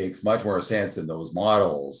 where it makes much more sense in those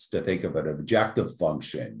models to think of an objective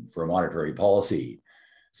function for monetary policy,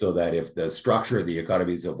 so that if the structure of the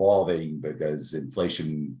economy is evolving because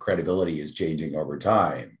inflation credibility is changing over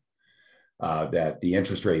time, that the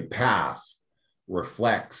interest rate path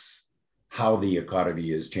reflects how the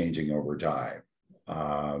economy is changing over time.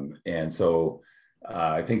 And so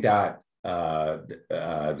I think that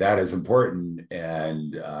that is important.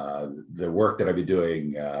 And the work that I've been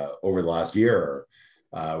doing over the last year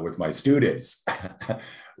with my students,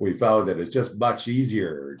 we found that it's just much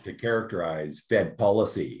easier to characterize Fed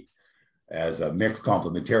policy as a mixed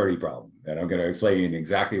complementarity problem. And I'm going to explain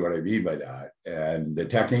exactly what I mean by that and the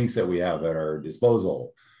techniques that we have at our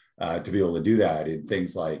disposal to be able to do that in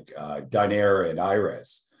things like Dynair and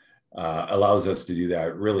Iris allows us to do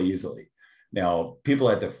that really easily. Now, people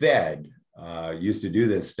at the Fed used to do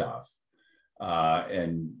this stuff.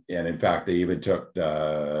 And in fact, they even took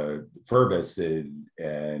Furbus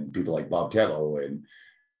and people like Bob Tetlow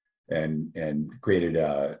and created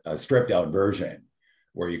a stripped down version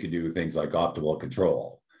where you can do things like optimal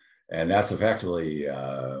control. And that's effectively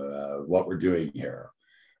what we're doing here.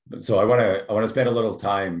 But so I want to spend a little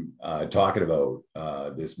time talking about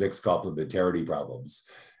this mixed complementarity problems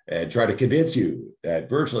and try to convince you that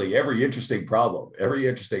virtually every interesting problem, every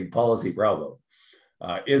interesting policy problem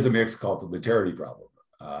is a mixed complementarity problem.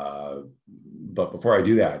 But before I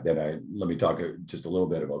do that, then let me talk just a little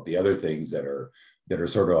bit about the other things that are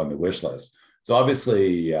sort of on the wish list. So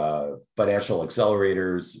obviously, financial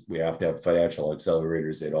accelerators, we have to have financial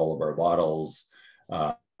accelerators in all of our models.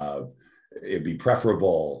 It'd be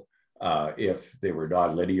preferable if they were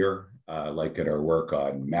non-linear, like in our work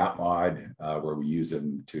on MapMod, where we use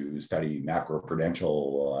them to study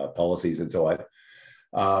macroprudential policies and so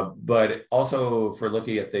on. But also for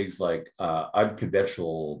looking at things like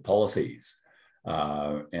unconventional policies.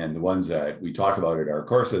 And the ones that we talk about in our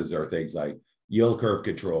courses are things like yield curve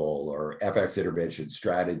control or FX intervention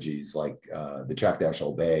strategies like the Czech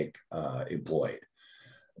National Bank employed.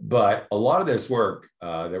 But a lot of this work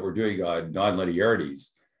that we're doing on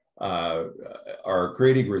nonlinearities are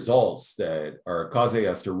creating results that are causing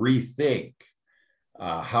us to rethink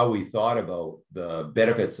how we thought about the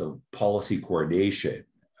benefits of policy coordination.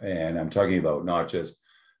 And I'm talking about not just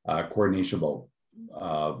coordination about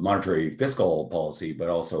monetary fiscal policy, but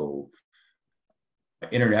also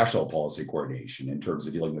international policy coordination in terms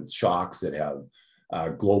of dealing with shocks that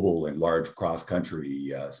have global and large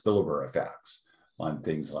cross-country spillover effects on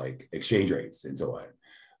things like exchange rates and so on.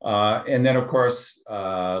 And then, of course,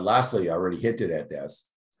 lastly, I already hinted at this,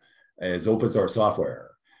 is open source software.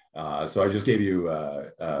 So I just gave you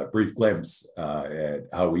a brief glimpse at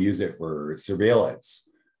how we use it for surveillance,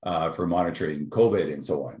 for monitoring COVID and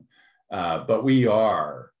so on. But we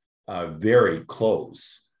are very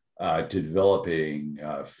close to developing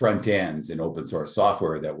front ends in open source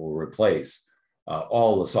software that will replace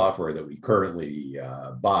all the software that we currently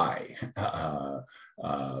buy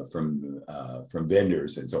from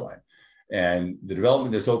vendors and so on. And the development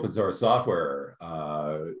of this open source software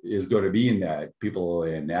is going to mean that people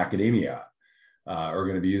in academia are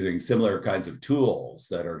going to be using similar kinds of tools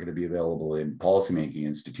that are going to be available in policymaking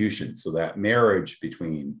institutions. So that marriage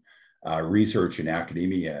between research in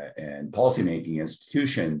academia and policymaking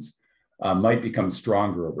institutions might become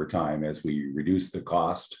stronger over time as we reduce the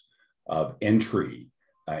cost of entry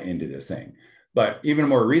into this thing. But even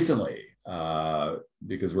more recently,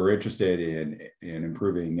 because we're interested in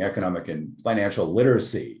improving economic and financial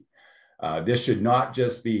literacy, this should not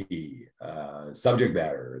just be subject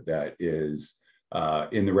matter that is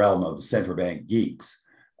in the realm of central bank geeks.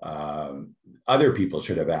 Other people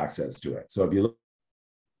should have access to it. So if you look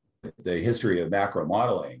at the history of macro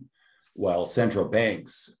modeling, while central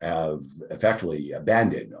banks have effectively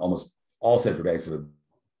abandoned, almost all central banks have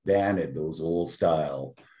abandoned those old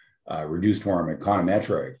style reduced form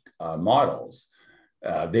econometric models,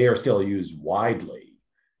 they are still used widely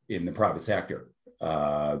in the private sector.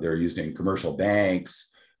 They're used in commercial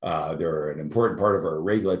banks. They're an important part of our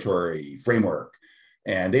regulatory framework.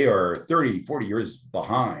 And they are 30, 40 years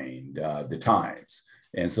behind the times.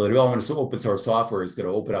 And so the development of open source software is going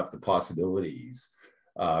to open up the possibilities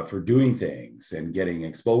for doing things and getting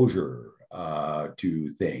exposure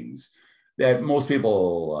to things that most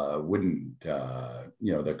people wouldn't,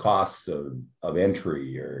 the costs of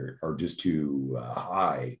entry are just too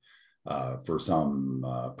high for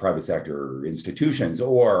some private sector institutions,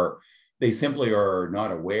 or they simply are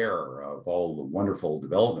not aware of all the wonderful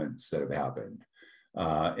developments that have happened.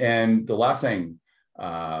 And the last thing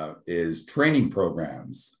is training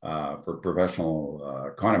programs for professional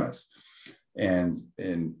economists. And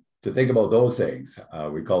to think about those things,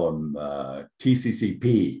 we call them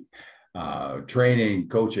TCCP, training,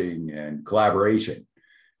 coaching, and collaboration.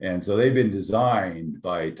 And so they've been designed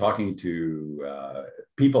by talking to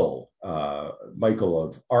people, Michael,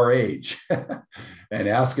 of our age, and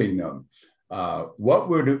asking them, what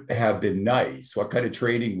would have been nice? What kind of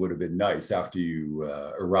training would have been nice after you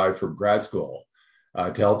arrived from grad school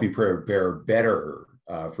to help you prepare better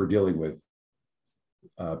for dealing with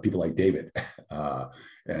people like David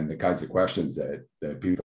and the kinds of questions that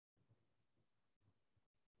people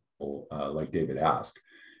like David ask?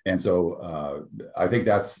 And so I think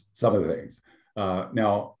that's some of the things.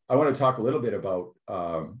 Now, I want to talk a little bit about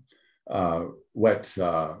what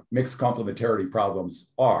mixed complementarity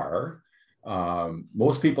problems are.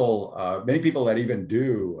 Most people, many people that even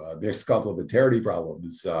do mixed complementarity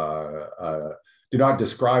problems do not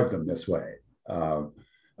describe them this way.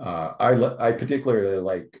 I particularly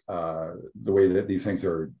like the way that these things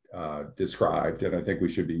are described, and I think we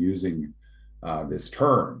should be using this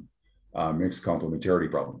term, mixed complementarity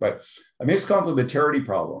problem. But a mixed complementarity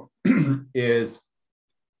problem is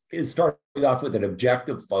starting off with an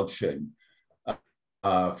objective function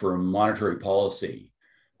for monetary policy.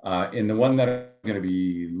 In the one that I'm going to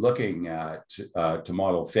be looking at to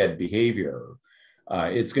model Fed behavior,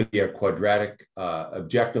 it's going to be a quadratic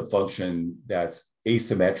objective function that's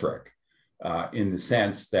asymmetric in the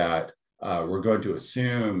sense that we're going to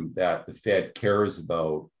assume that the Fed cares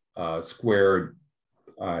about squared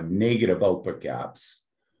negative output gaps,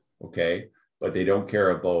 okay? But they don't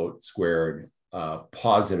care about squared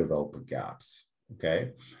positive output gaps,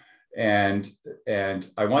 okay? And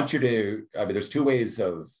I want you to, I mean, there's two ways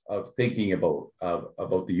of thinking about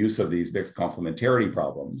the use of these mixed complementarity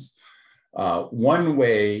problems. One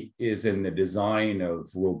way is in the design of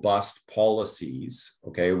robust policies,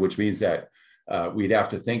 okay, which means that we'd have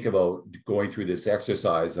to think about going through this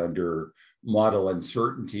exercise under model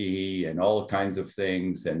uncertainty and all kinds of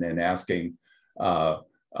things, and then asking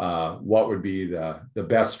what would be the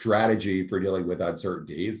best strategy for dealing with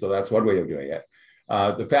uncertainty. So that's one way of doing it.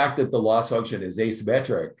 The fact that the loss function is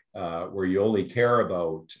asymmetric, where you only care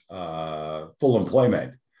about full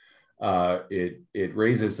employment, it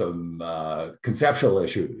raises some conceptual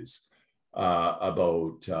issues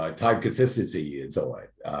about time consistency and so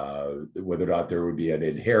on, whether or not there would be an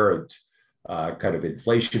inherent kind of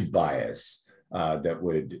inflation bias that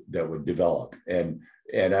would develop. And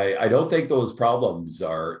I don't think those problems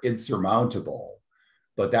are insurmountable,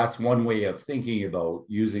 but that's one way of thinking about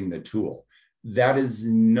using the tool. That is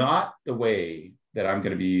not the way that I'm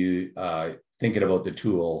going to be thinking about the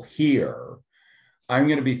tool here. I'm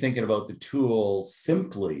going to be thinking about the tool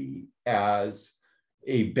simply as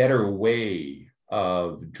a better way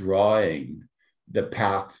of drawing the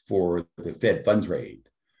path for the Fed funds rate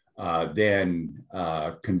than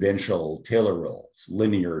conventional Taylor rules,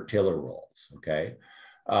 linear Taylor rules, okay?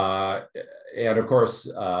 And of course,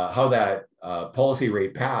 how that policy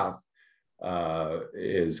rate path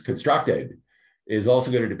is constructed is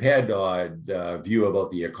also going to depend on the view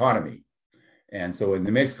about the economy. And so in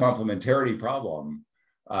the mixed complementarity problem,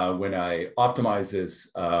 when I optimize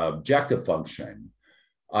this objective function,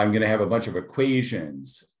 I'm going to have a bunch of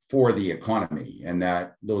equations for the economy, and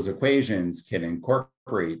that those equations can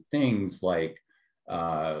incorporate things like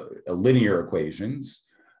linear equations,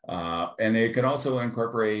 and they can also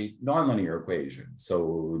incorporate nonlinear equations.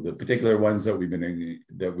 So the particular ones that we've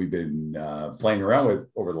been playing around with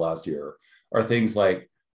over the last year are things like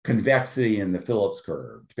convexity in the Phillips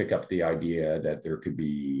curve, to pick up the idea that there could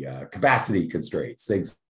be capacity constraints,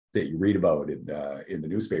 things that you read about in the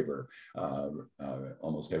newspaper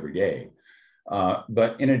almost every day.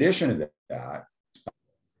 But in addition to that,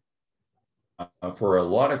 for a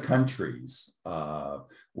lot of countries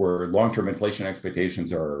where long-term inflation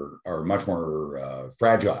expectations are much more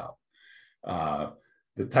fragile,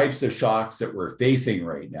 the types of shocks that we're facing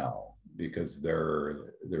right now, because they're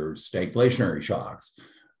stagflationary shocks,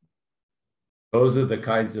 those are the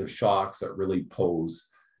kinds of shocks that really pose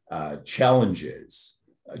challenges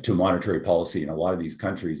to monetary policy in a lot of these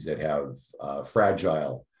countries that have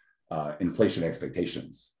fragile inflation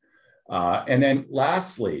expectations. And then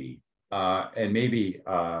lastly, and maybe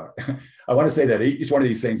I want to say that each one of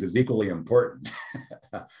these things is equally important,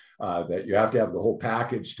 that you have to have the whole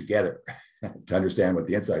package together to understand what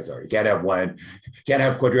the insights are. You can't have one, can't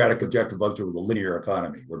have quadratic objective function with a linear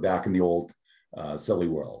economy. We're back in the old silly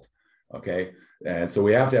world, okay? And so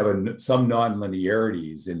we have to have some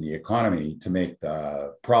non-linearities in the economy to make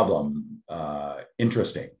the problem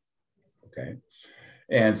interesting, okay?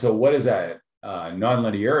 And so what is that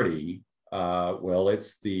non-linearity? Well,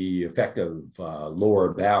 it's the effect of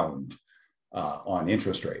lower bound on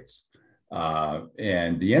interest rates.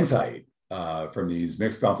 And the insight from these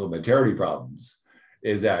mixed complementarity problems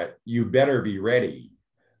is that you better be ready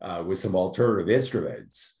with some alternative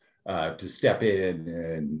instruments to step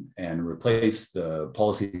in and replace the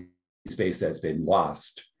policy space that's been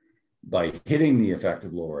lost by hitting the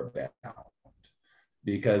effective lower bound.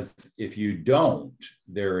 Because if you don't,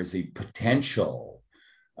 there is a potential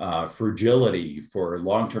fragility for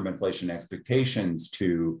long-term inflation expectations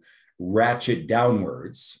to ratchet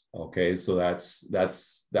downwards. Okay, so that's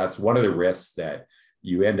one of the risks, that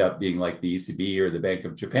you end up being like the ECB or the Bank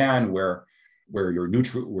of Japan, where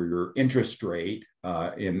your interest rate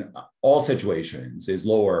in all situations is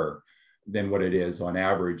lower than what it is on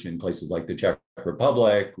average in places like the Czech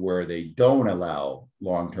Republic, where they don't allow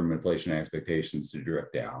long-term inflation expectations to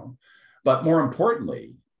drift down. But more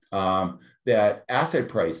importantly, that asset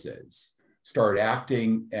prices start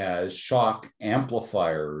acting as shock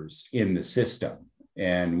amplifiers in the system.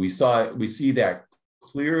 And we see that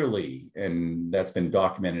clearly, and that's been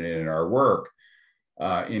documented in our work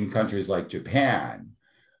in countries like Japan.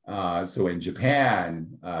 So in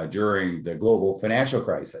Japan, during the global financial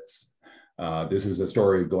crisis, this is a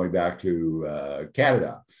story going back to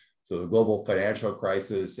Canada. So the global financial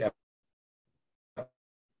crisis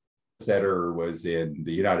epicenter was in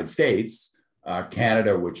the United States.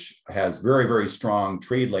 Canada, which has very, very strong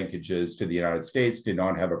trade linkages to the United States, did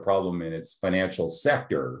not have a problem in its financial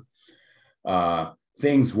sector.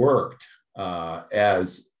 Things worked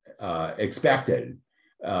as expected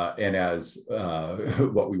and as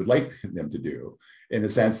what we would like them to do, in the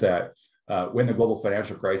sense that when the global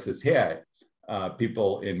financial crisis hit,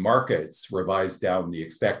 people in markets revised down the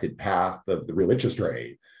expected path of the real interest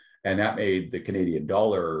rate, and that made the Canadian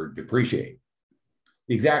dollar depreciate.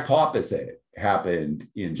 The exact opposite happened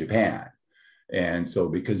in Japan. And so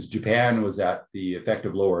because Japan was at the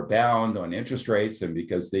effective lower bound on interest rates, and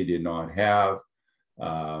because they did not have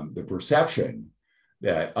the perception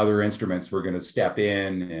that other instruments were going to step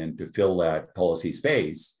in and to fill that policy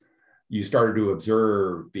space, you started to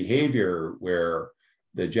observe behavior where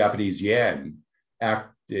the Japanese yen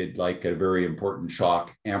acted like a very important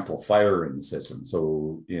shock amplifier in the system.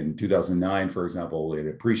 So in 2009, for example, it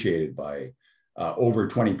appreciated by over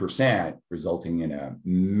 20%, resulting in a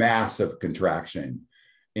massive contraction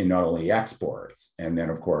in not only exports, and then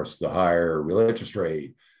of course the higher real interest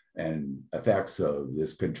rate and effects of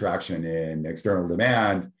this contraction in external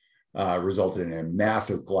demand resulted in a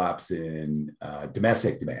massive collapse in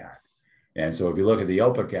domestic demand. And so if you look at the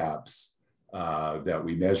output gaps that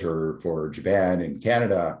we measure for Japan and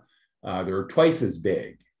Canada, they were twice as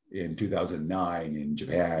big in 2009 in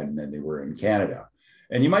Japan than they were in Canada.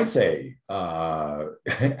 And you might say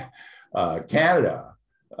Canada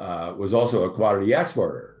was also a commodity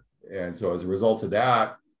exporter. And so as a result of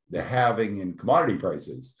that, the halving in commodity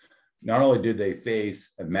prices, not only did they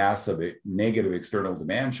face a massive negative external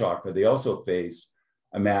demand shock, but they also faced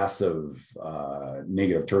a massive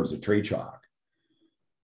negative terms of trade shock.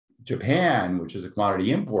 Japan, which is a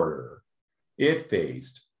commodity importer, it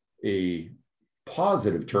faced a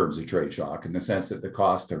positive terms of trade shock in the sense that the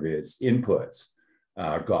cost of its inputs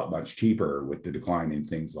got much cheaper with the decline in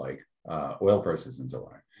things like oil prices and so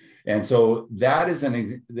on. And so that is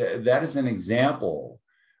an example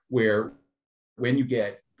where when you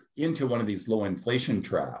get into one of these low inflation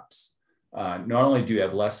traps, not only do you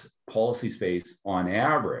have less policy space on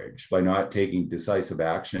average by not taking decisive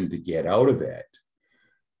action to get out of it,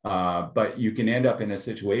 but you can end up in a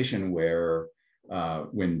situation where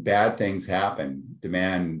when bad things happen,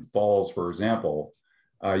 demand falls, for example,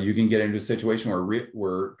 you can get into a situation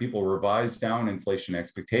where people revise down inflation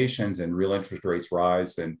expectations and real interest rates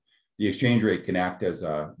rise, and the exchange rate can act as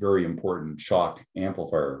a very important shock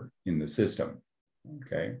amplifier in the system.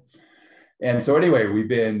 Okay. And so anyway, we've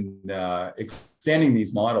been extending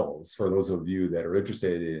these models for those of you that are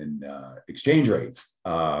interested in exchange rates.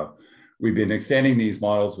 We've been extending these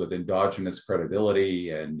models with endogenous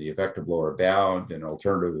credibility and the effective lower bound and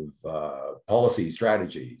alternative policy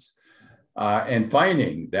strategies. And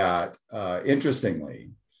finding that,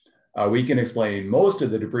 interestingly, we can explain most of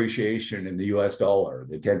the depreciation in the US dollar,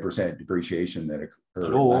 the 10% depreciation that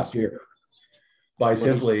occurred last year, by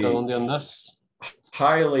simply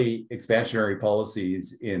highly expansionary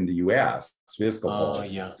policies in the US, fiscal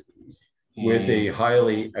policies, with a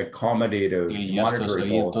highly accommodative monetary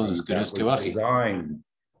policy that was designed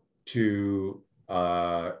to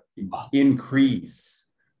increase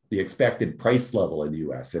the expected price level in the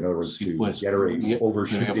US in order to generate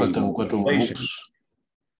overshooting inflation.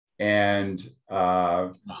 And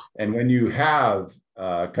when you have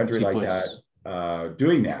a country like that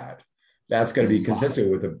doing that, that's going to be consistent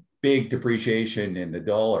with a big depreciation in the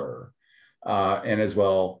dollar, and as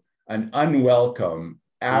well an unwelcome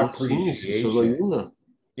appreciation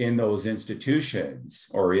in those institutions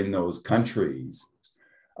or in those countries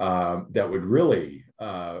that would really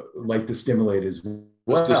like to stimulate as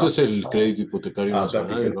well. Eso es el crédito hipotecario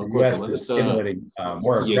nacional. El Because Banco the de US Guatemala is está stimulating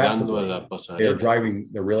more llegando a aggressively, la they're pasarela. driving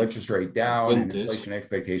the real interest rate down and Fuentes. inflation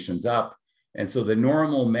expectations up. And so the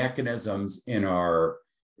normal mechanisms in our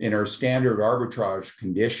standard arbitrage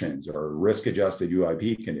conditions or risk-adjusted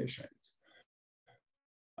UIP conditions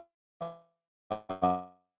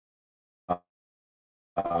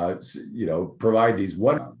provide these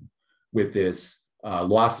with this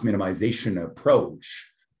loss minimization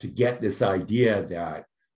approach to get this idea that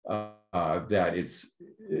it's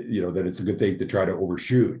a good thing to try to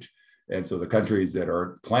overshoot. And so the countries that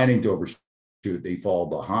are planning to overshoot, they fall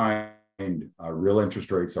behind. Real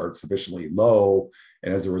interest rates aren't sufficiently low,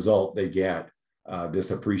 and as a result, they get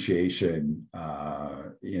this appreciation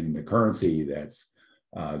in the currency that's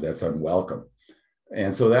unwelcome.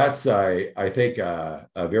 And so that's, I think, a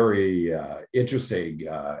very interesting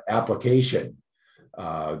application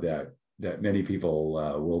that many people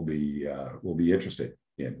will be interested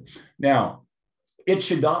in. Now, it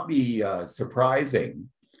should not be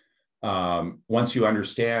surprising once you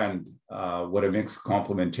understand what a mixed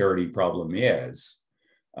complementarity problem is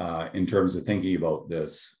in terms of thinking about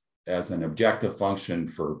this as an objective function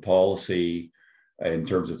for policy, in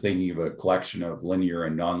terms of thinking of a collection of linear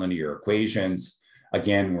and nonlinear equations,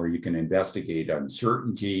 again, where you can investigate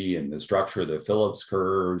uncertainty and the structure of the Phillips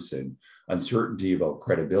curves and uncertainty about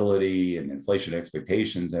credibility and inflation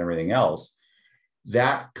expectations and everything else.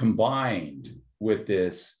 That combined with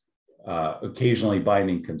this occasionally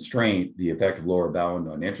binding constraint, the effective lower bound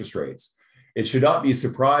on interest rates, it should not be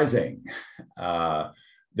surprising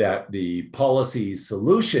that the policy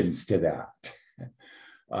solutions to that,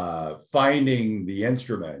 finding the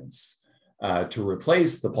instruments to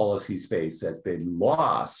replace the policy space that's been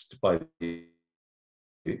lost by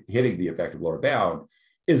hitting the effective lower bound,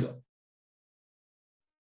 is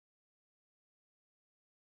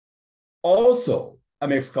also a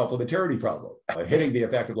mixed complementarity problem. Hitting the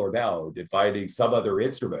effective lower bound and finding some other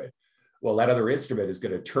instrument, well, that other instrument is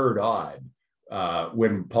going to turn on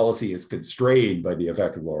when policy is constrained by the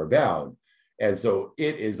effective lower bound. And so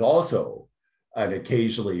it is also an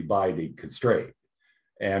occasionally binding constraint.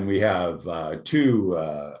 And we have two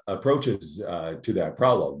approaches to that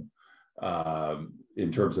problem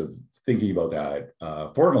in terms of thinking about that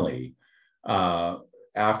formally.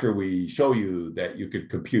 After we show you that you could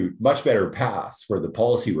compute much better paths for the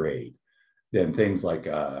policy rate than things like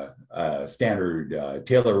a standard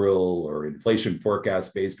Taylor rule or inflation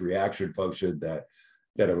forecast-based reaction function that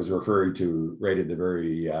I was referring to right at the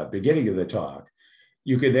very beginning of the talk,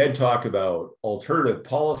 you can then talk about alternative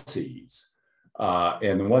policies.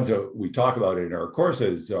 And the ones that we talk about in our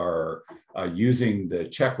courses are using the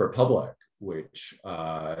Czech Republic, which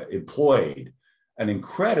employed an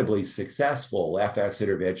incredibly successful FX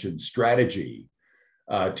intervention strategy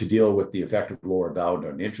to deal with the effective lower bound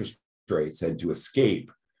on interest rates and to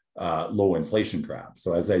escape low inflation traps.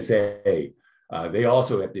 So as I say, they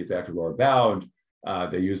also at the effective lower bound,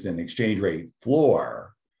 they used an exchange rate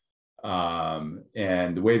floor.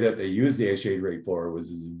 And the way that they used the exchange rate floor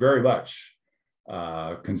was very much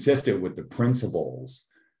consistent with the principles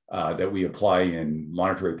that we apply in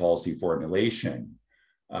monetary policy formulation,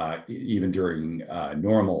 even during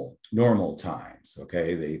normal times.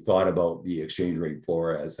 Okay, they thought about the exchange rate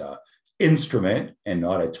floor as an instrument and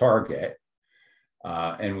not a target.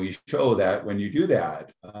 And we show that when you do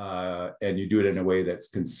that, and you do it in a way that's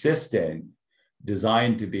consistent,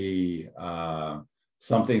 designed to be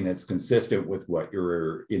something that's consistent with what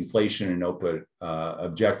your inflation and output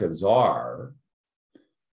objectives are,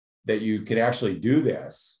 that you can actually do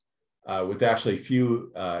this with actually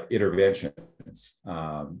few interventions,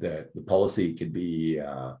 that the policy can be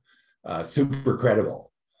super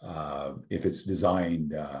credible if it's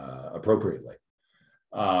designed appropriately.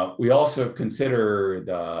 We also consider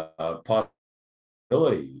the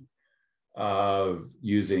possibility of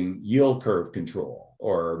using yield curve control,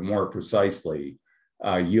 or more precisely,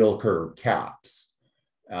 yield curve caps.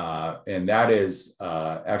 And that is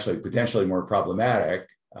actually potentially more problematic,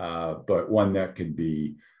 but one that can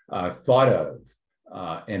be thought of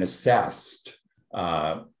and assessed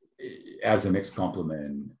as a mixed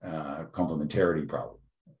complementarity problem.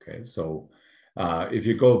 Okay, so if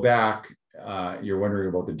you go back, you're wondering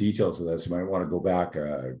about the details of this, you might want to go back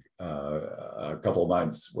a couple of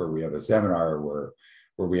months where we have a seminar where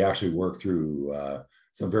we actually work through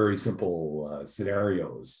some very simple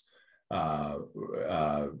scenarios about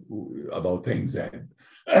things that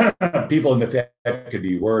people in the Fed could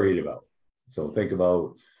be worried about. So think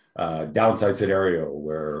about downside scenario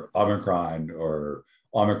where Omicron or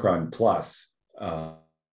Omicron plus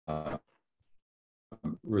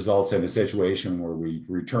results in a situation where we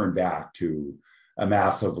return back to a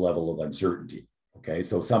massive level of uncertainty. Okay,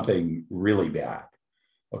 so something really bad.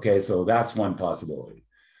 Okay, so that's one possibility.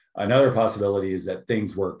 Another possibility is that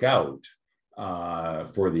things work out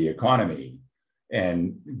for the economy,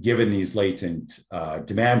 and given these latent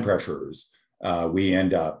demand pressures, we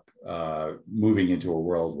end up moving into a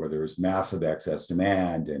world where there's massive excess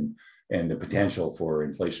demand and the potential for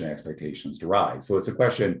inflation expectations to rise. So it's a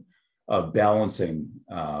question of balancing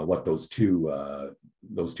what those two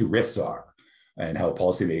risks are, and how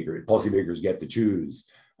policymakers get to choose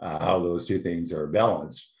how those two things are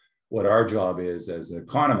balanced. What our job is as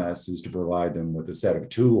economists is to provide them with a set of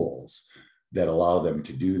tools that allow them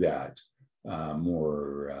to do that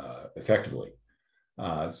more effectively.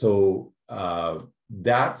 So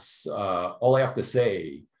that's all I have to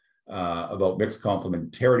say about mixed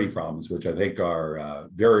complementarity problems, which I think are a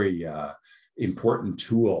very important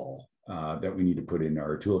tool that we need to put in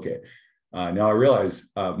our toolkit. Now I realize,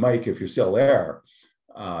 Mike, if you're still there,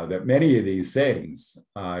 that many of these things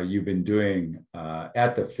you've been doing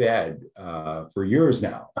at the Fed for years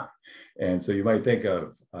now. And so you might think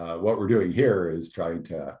of what we're doing here is trying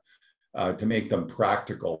to make them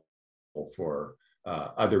practical for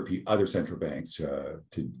other central banks to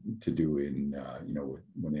do in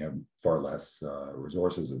when they have far less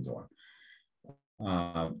resources and so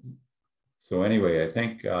on. So anyway, I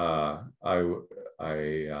think I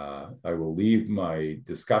will leave my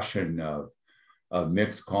discussion of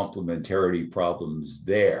mixed complementarity problems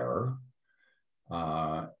there,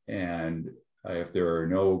 and if there are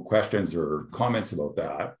no questions or comments about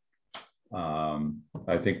that,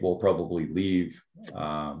 I think we'll probably leave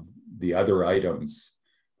the other items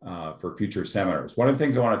for future seminars. One of the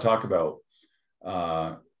things I want to talk about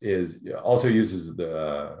is also uses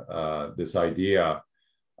this idea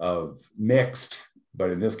of mixed, but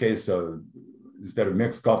in this case, instead of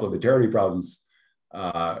mixed complementarity problems,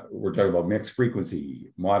 we're talking about mixed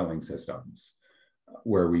frequency modeling systems,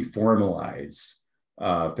 where we formalize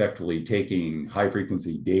effectively taking high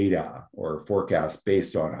frequency data or forecasts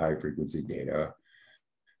based on high frequency data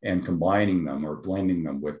and combining them or blending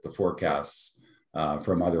them with the forecasts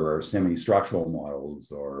from either our semi-structural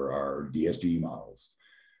models or our DSGE models.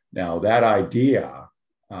 Now that idea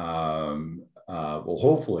will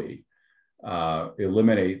hopefully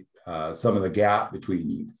eliminate some of the gap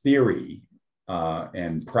between theory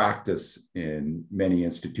and practice in many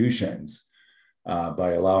institutions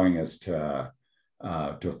by allowing us to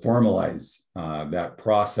formalize that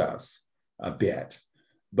process a bit.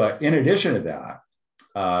 But in addition to that,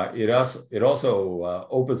 it also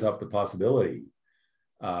opens up the possibility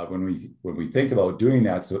when we think about doing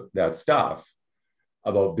that stuff,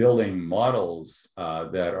 about building models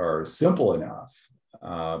that are simple enough,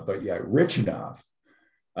 but yet rich enough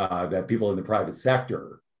that people in the private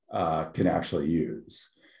sector can actually use.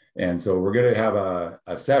 And so we're going to have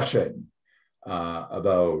a session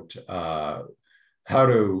about how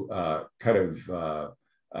to kind of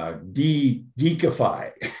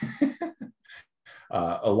geekify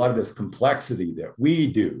a lot of this complexity that we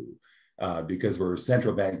do because we're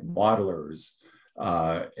central bank modelers,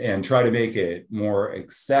 and try to make it more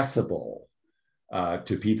accessible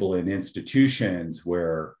to people in institutions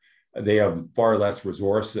where they have far less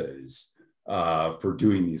resources for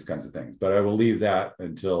doing these kinds of things. But I will leave that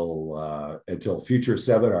until future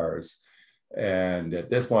seminars. And at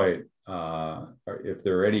this point, if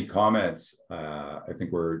there are any comments, I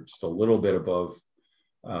think we're just a little bit above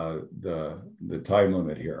the time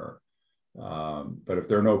limit here. But if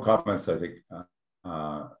there are no comments, I think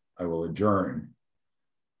I will adjourn.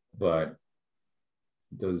 But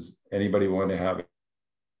does anybody want to have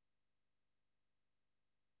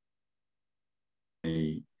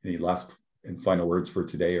any last and final words for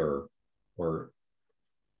today, or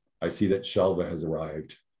I see that Shelva has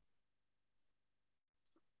arrived.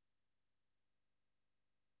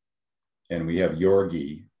 And we have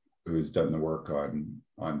Yorgi, who's done the work on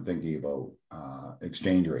thinking about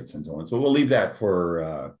exchange rates and so on. So we'll leave that for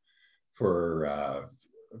a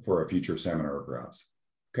future seminar, perhaps.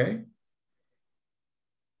 Okay.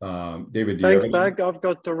 David, thanks, Doug. I've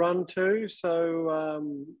got to run too. So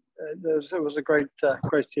it was a great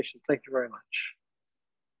session. Thank you very much.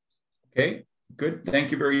 Okay, good.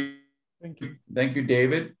 Thank you Thank you,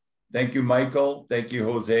 David. Thank you, Michael. Thank you,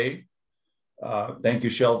 Jose. Thank you,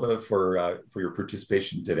 Shelva, for your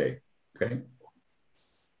participation today. Okay.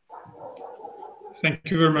 Thank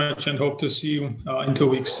you very much, and hope to see you in 2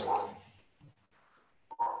 weeks.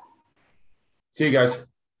 See you guys.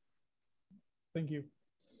 Thank you.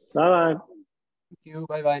 Bye-bye. Thank you.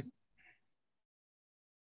 Bye-bye.